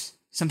tweeters.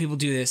 Some people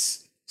do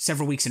this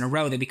several weeks in a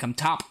row. They become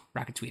top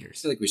rocket tweeters.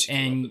 I feel like we should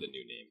come up with a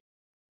new name.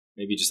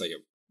 Maybe just like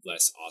a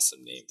less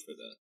awesome name for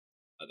the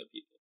other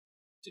people.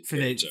 For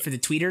the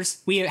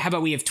tweeters? How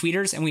about we have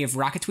tweeters and we have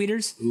rocket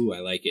tweeters? Ooh,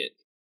 I like it.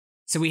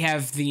 So we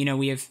have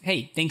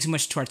hey, thanks so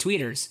much to our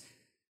tweeters.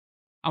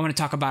 I want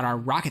to talk about our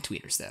rocket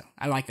tweeters though.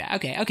 I like that.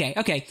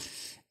 Okay.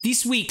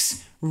 This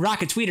week's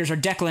rocket tweeters are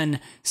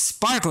Declan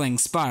Sparkling.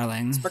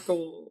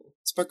 Sparkle.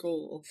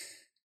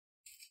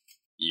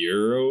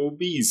 You're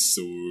obese,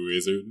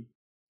 wizard.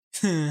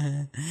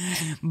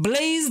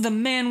 Blaze, the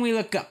man we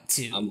look up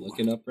to. I'm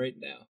looking up right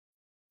now.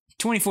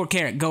 24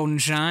 karat golden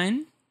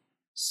shine.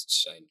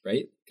 Shine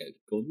bright, got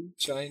golden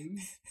shine.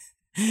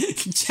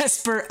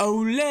 Jesper,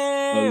 ole.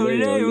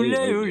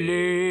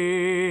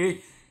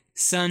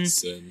 Sun.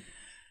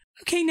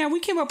 Okay, now we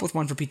came up with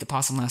one for Pete the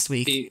Possum last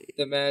week. Pete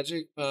the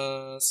Magic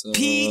Possum.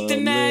 Pete the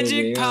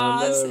Magic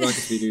Possum. Rocket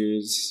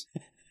Tweeters.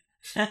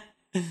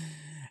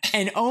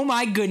 And oh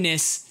my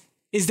goodness,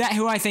 is that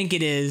who I think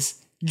it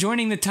is?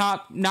 Joining the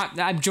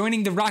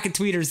Rocket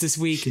Tweeters this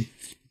week.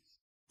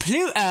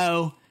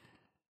 Pluto.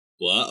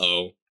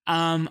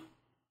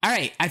 All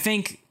right, I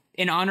think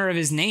in honor of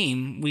his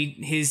name,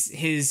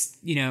 his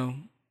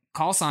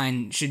call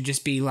sign should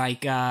just be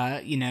like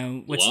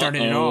what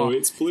started it all.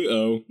 It's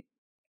Pluto.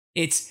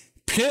 It's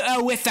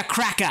Pluto with the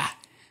cracker.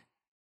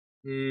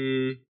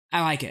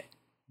 I like it.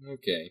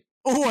 Okay.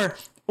 Or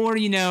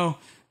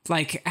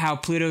like how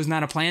Pluto's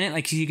not a planet.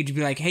 Like you could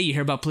be like, hey, you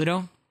hear about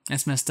Pluto?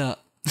 That's messed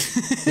up.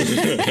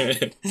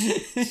 I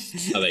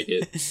like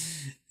it.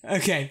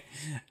 Okay.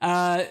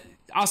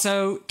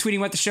 Also, tweeting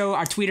about the show,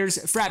 our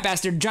tweeters, Frat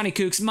Bastard, Johnny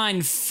Kooks,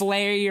 Mind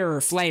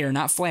Flayer,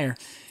 not Flare,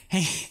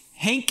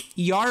 Hank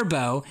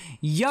Yarbo,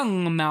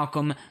 Young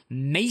Malcolm,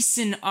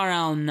 Mason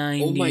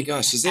RL90. Oh my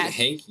gosh, is it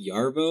Hank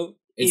Yarbo?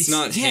 It's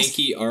not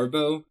Hanky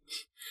Arbo?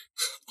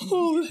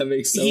 Oh, that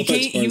makes so much more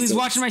sense. He was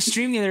watching my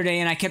stream the other day,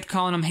 and I kept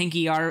calling him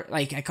Hanky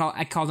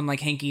I called him like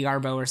Hanky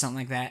Yarbo or something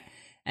like that.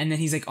 And then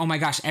he's like, oh my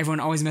gosh,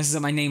 everyone always messes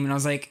up my name. And I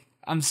was like,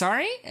 I'm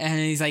sorry? And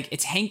he's like,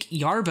 it's Hank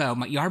Yarbo.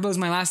 Yarbo's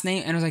my last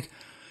name. And I was like,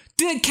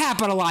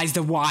 capitalize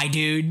the Y,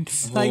 dude.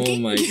 Like, oh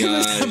my give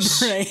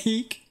us a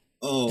break.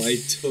 I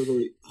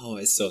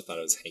so thought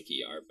it was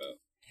Hanky Arbo.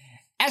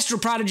 Astro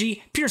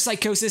Prodigy, Pure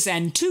Psychosis,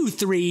 and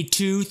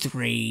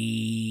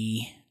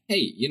 2323.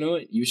 Hey, you know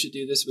what you should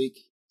do this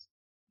week?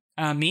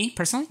 Me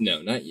personally?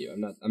 No, not you.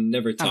 I'm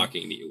never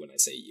talking to you when I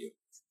say you.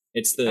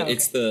 It's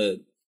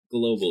the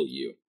global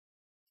you.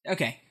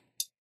 Okay.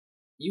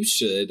 You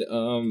should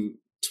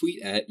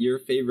tweet at your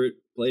favorite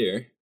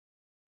player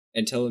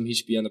and tell him he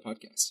should be on the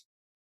podcast.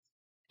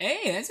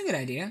 Hey, that's a good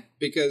idea.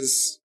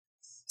 Because,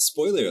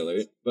 spoiler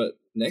alert, but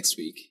next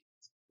week,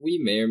 we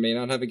may or may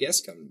not have a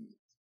guest coming.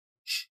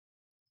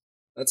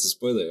 That's a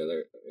spoiler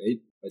alert, right?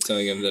 By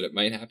telling him that it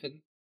might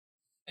happen,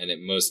 and it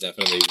most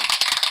definitely...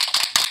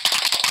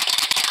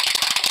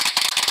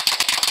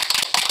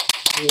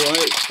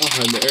 What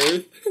on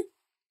earth?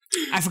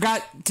 I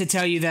forgot to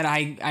tell you that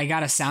I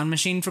got a sound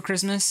machine for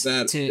Christmas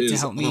to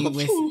help me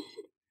with...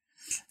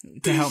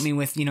 To help me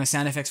with,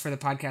 sound effects for the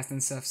podcast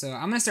and stuff. So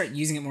I'm going to start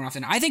using it more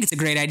often. I think it's a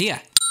great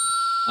idea.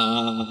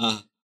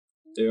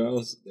 They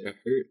hurt.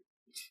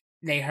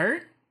 They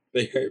hurt?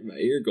 They hurt my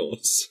ear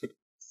goals.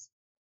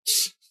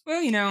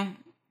 Well,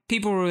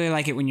 people really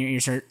like it when your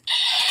ears hurt.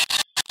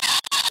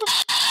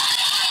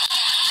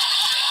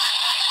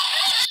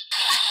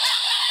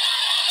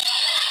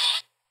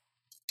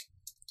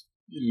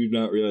 You do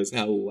not realize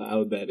how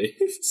loud that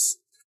is.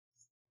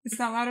 It's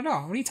not loud at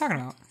all. What are you talking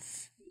about?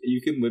 You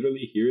can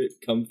literally hear it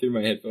come through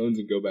my headphones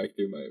and go back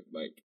through my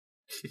mic.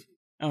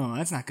 Oh,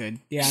 that's not good.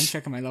 Yeah, I'm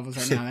checking my levels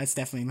right now. That's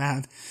definitely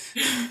loud.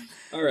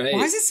 All right.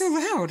 Why is it so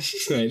loud?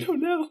 I don't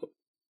know.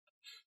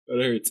 But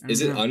it hurts.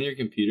 Is it on your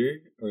computer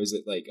or is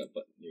it like a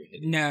button you're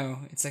hitting? No,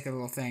 it's like a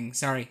little thing.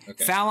 Sorry.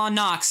 Okay. Foul on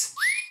Knox.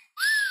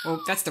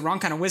 Well, that's the wrong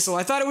kind of whistle.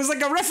 I thought it was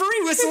like a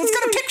referee whistle. It's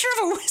got a picture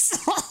of a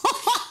whistle.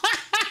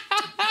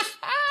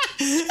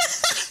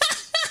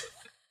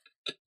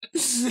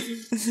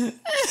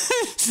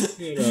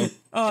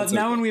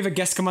 Now when we have a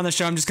guest come on the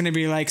show, I'm just going to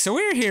be like, so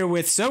we're here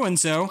with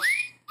so-and-so.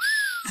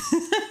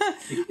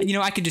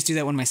 I could just do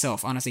that one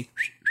myself, honestly.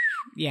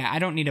 Yeah, I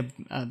don't need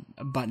a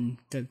button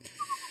to...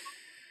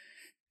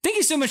 Thank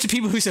you so much to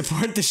people who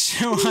support the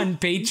show on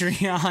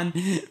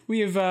Patreon. We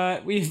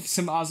have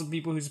some awesome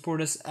people who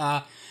support us.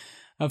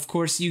 Of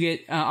course, you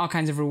get all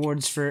kinds of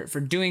rewards for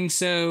doing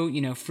so.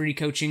 You know, free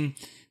coaching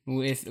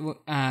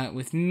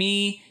with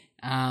me.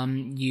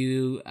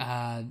 You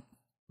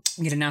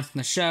get announced on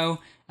the show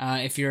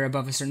if you're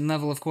above a certain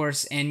level, of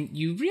course, and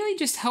you really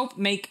just help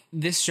make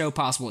this show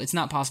possible. It's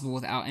not possible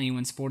without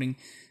anyone supporting.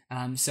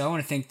 So I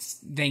want to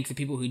thank the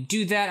people who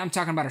do that. I'm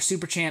talking about our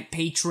super champ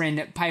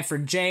patron, Piper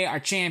J,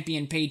 our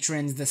champion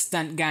patrons, the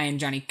stunt guy and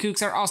Johnny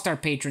Kooks, our all-star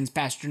patrons,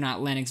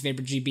 Pastronaut, Lennox,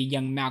 Vapor GB,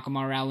 Young Malcolm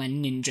RL,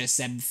 and Ninja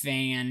Seb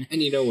Fan.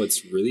 And you know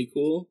what's really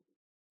cool?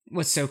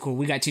 What's so cool?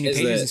 We got 2 new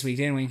patrons this week,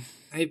 didn't we?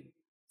 I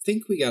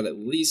think we got at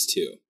least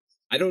 2.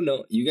 I don't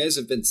know. You guys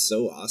have been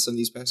so awesome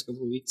these past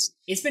couple of weeks.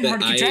 It's been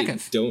hard to keep track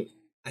of.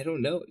 I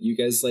don't know. You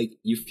guys, like,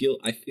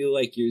 I feel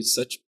like you're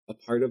such a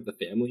part of the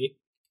family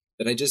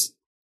that I just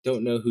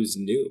don't know who's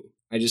new.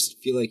 I just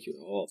feel like you're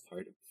all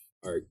part of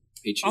our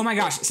Patreon. Oh my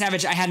gosh,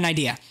 Savage, I had an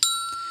idea.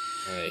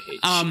 I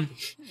hate you.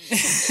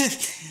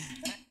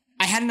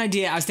 I had an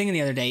idea. I was thinking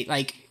the other day,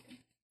 like,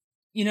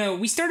 you know,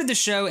 we started the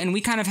show and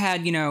we kind of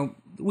had, you know,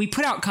 we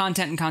put out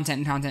content,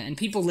 and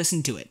people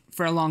listened to it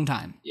for a long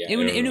time. Yeah, it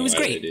was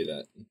great. Why do they do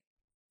that?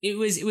 It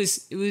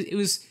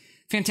was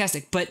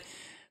fantastic. But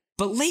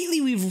lately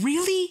we've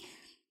really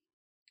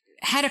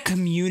had a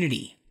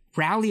community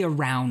rally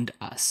around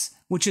us,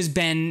 which has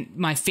been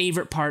my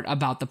favorite part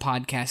about the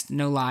podcast,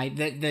 no lie.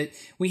 That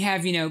we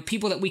have, you know,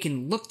 people that we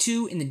can look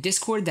to in the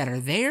Discord that are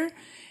there,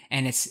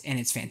 and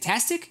it's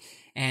fantastic.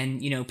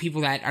 And, you know,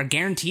 people that are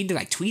guaranteed to,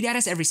 like, tweet at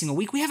us every single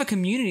week. We have a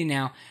community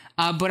now,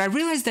 but I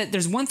realized that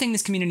there's one thing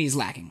this community is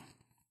lacking.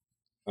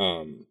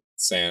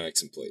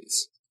 Psyonix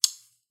employees.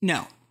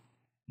 No,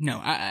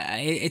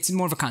 it's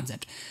more of a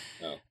concept.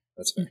 Oh,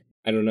 that's fair.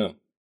 I don't know.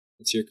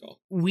 It's your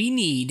call. We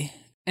need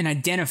an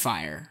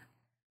identifier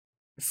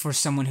for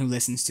someone who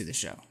listens to the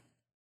show.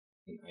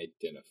 An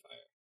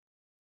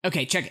identifier.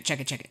 Okay, check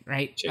it,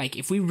 right? Check. Like,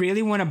 if we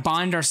really want to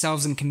bond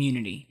ourselves in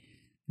community,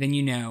 then,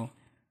 you know,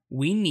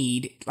 we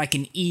need like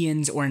an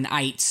Ian's or an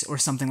Ites or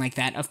something like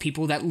that of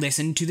people that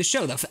listen to the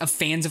show, of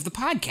fans of the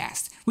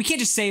podcast. We can't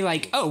just say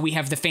like, oh, we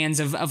have the fans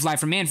of Live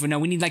from Manfield. No,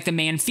 we need like the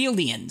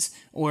Manfieldians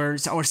or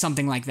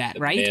something like that,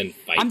 right?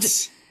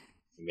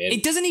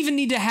 It doesn't even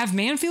need to have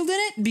Manfield in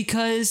it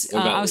because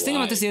I was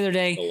thinking about this the other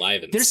day.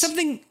 There's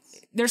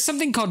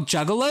something called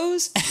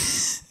Juggalos.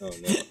 Oh,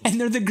 no. And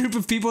they're the group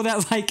of people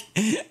that like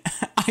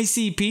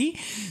ICP.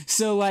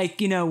 So like,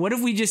 you know, what if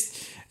we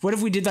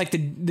did like the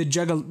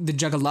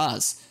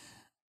Juggalas?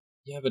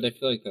 Yeah, but I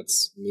feel like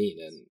that's mean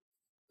and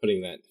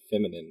putting that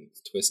feminine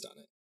twist on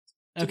it.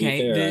 To okay,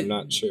 be fair, I'm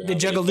not sure. The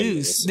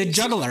Juggaloos, the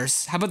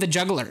Jugglers. How about the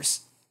Jugglers?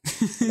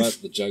 How about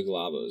the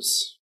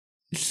Jugglabos?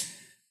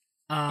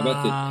 How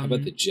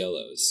about the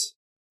Jellos?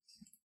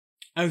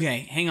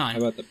 Okay, hang on. How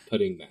about the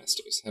Pudding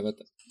Masters? How about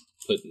the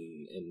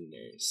Pudding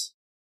Inners?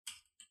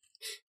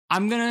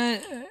 I'm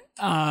gonna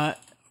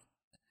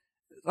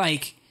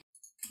like,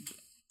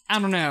 I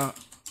don't know.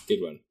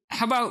 Good one.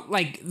 How about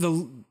like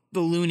the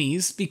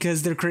loonies,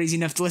 because they're crazy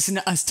enough to listen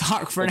to us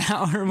talk for an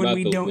hour when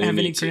we don't have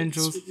any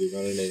credentials. We're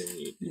running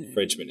into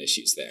infringement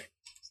issues there.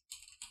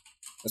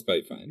 That's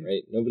probably fine,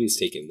 right? Nobody's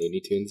taken Looney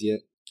Tunes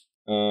yet.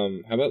 How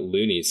about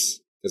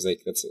loonies? Because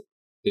like that's.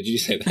 Did you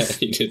say that?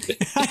 You did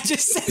that. I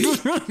just said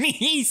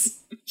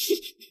loonies.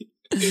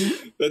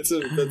 That's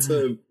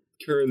a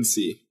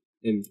currency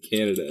in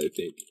Canada, I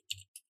think.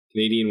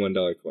 Canadian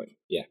 $1 coin.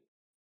 Yeah.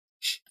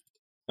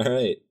 All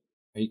right.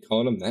 Are you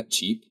calling them that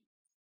cheap?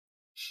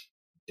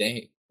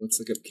 Dang. Let's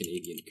look up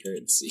Canadian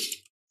currency.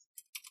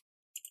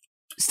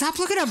 Stop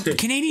looking up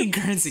Canadian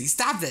currency.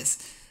 Stop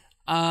this.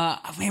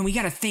 Man, we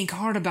got to think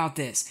hard about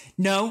this.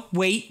 No,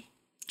 wait.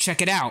 Check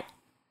it out.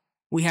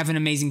 We have an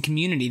amazing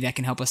community that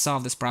can help us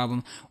solve this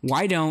problem.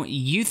 Why don't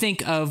you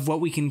think of what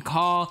we can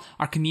call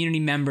our community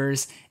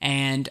members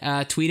and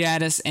tweet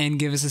at us and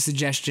give us a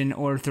suggestion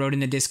or throw it in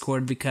the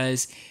Discord,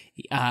 because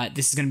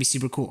this is going to be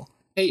super cool.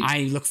 Hey.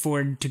 I look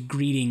forward to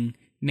greeting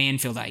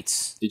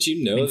Manfieldites. Did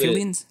you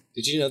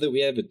know that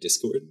we have a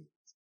Discord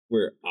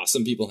where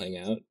awesome people hang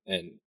out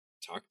and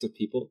talk to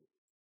people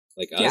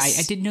like us? Yeah,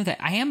 I did know that.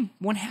 I am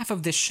one half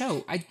of this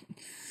show. I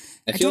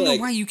don't know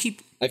why you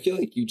keep... I feel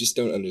like you just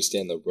don't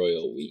understand the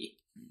royal we.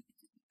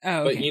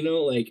 Oh, okay. But, you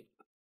know, like,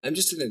 I'm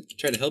just going to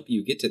try to help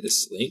you get to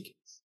this link.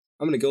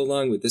 I'm going to go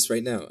along with this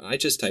right now. I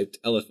just typed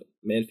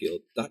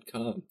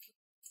elephantmanfield.com.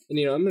 And,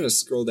 you know, I'm going to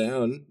scroll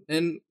down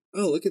and,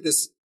 oh, look at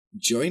this.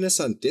 Join us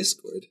on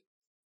Discord.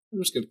 I'm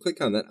just going to click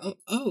on that.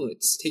 Oh,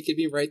 it's taking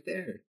me right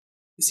there.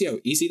 You see how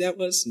easy that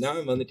was? Now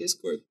I'm on the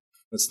Discord.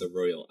 That's the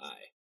royal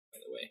I, by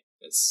the way.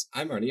 Because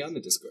I'm already on the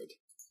Discord.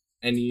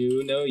 And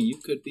you know you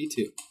could be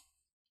too.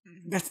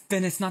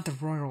 Then it's not the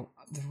royal.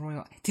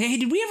 Hey,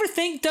 did we ever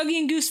thank Dougie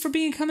and Goose for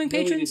becoming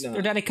patrons?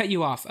 Or did I cut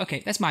you off?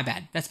 Okay, that's my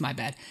bad.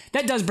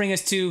 That does bring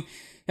us to,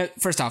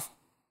 first off,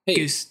 hey,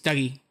 Goose,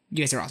 Dougie, you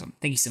guys are awesome.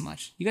 Thank you so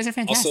much. You guys are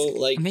fantastic. Also,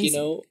 like, amazing. You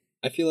know,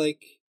 I feel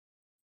like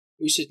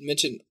we should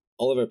mention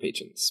all of our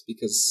patrons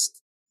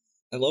because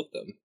I love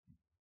them.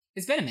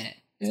 It's been a minute.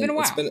 It's been a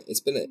while.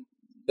 It's been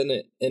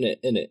In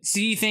it. So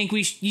you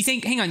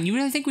think hang on, you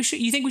really think we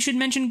should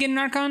mention Gin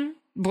Archon,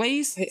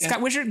 Blaze,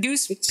 Scott Wishart,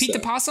 Goose, Pete the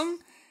Possum?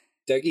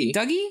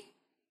 Dougie?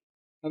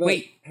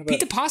 Wait, Pete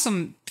the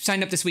Possum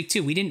signed up this week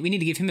too. We need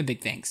to give him a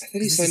big thanks. I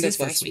thought he signed up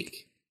last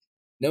week.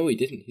 No, he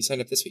didn't. He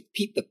signed up this week.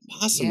 Pete the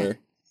Possumer.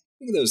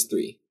 Look at those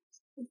three.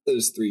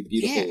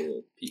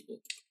 Beautiful people.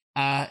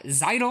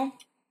 Zidle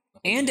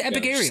and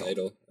Epic Ariel.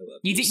 Zidle. I love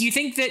you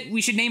think that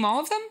we should name all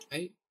of them?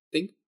 I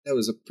think that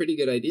was a pretty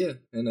good idea,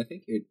 and I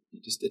think you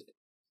just did it.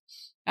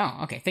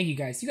 Oh, okay. Thank you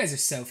guys. You guys are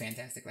so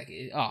fantastic. Like,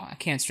 I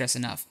can't stress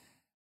enough.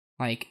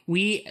 Like,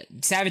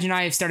 Savage and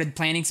I have started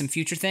planning some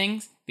future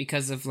things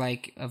because of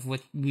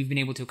what we've been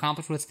able to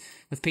accomplish with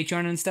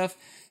Patreon and stuff.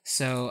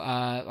 So,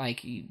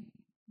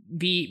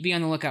 be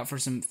on the lookout for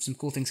some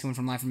cool things coming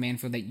from Live from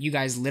Manfield that you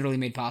guys literally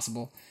made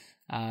possible.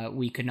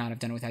 We could not have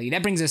done it without you.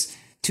 That brings us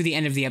to the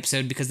end of the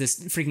episode because this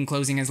freaking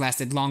closing has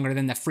lasted longer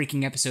than the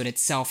freaking episode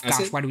itself.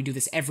 Gosh, why do we do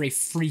this every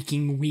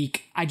freaking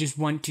week? I just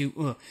want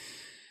to...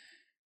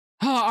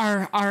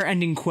 Our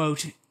ending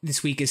quote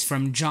this week is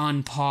from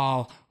John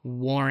Paul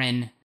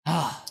Warren.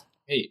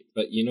 Hey,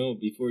 but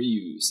before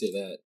you say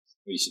that,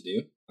 what you should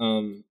do,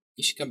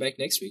 you should come back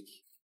next week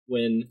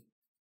when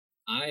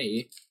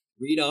I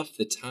read off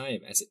the time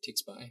as it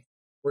ticks by.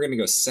 We're going to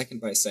go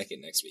second by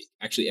second next week.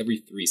 Actually, every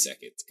 3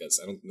 seconds, because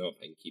I don't know if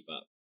I can keep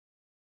up.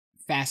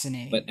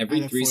 Fascinating. But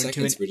every 3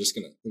 seconds, we're just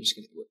gonna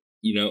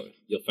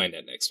you'll find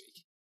out next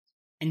week.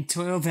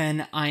 Until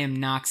then, I am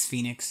Nox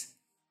Phoenix.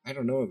 I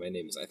don't know what my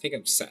name is. I think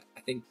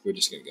we're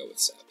just gonna go with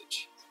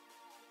Savage.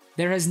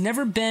 There has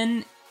never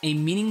been a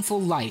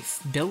meaningful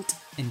life built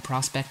in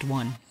Prospect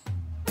 1.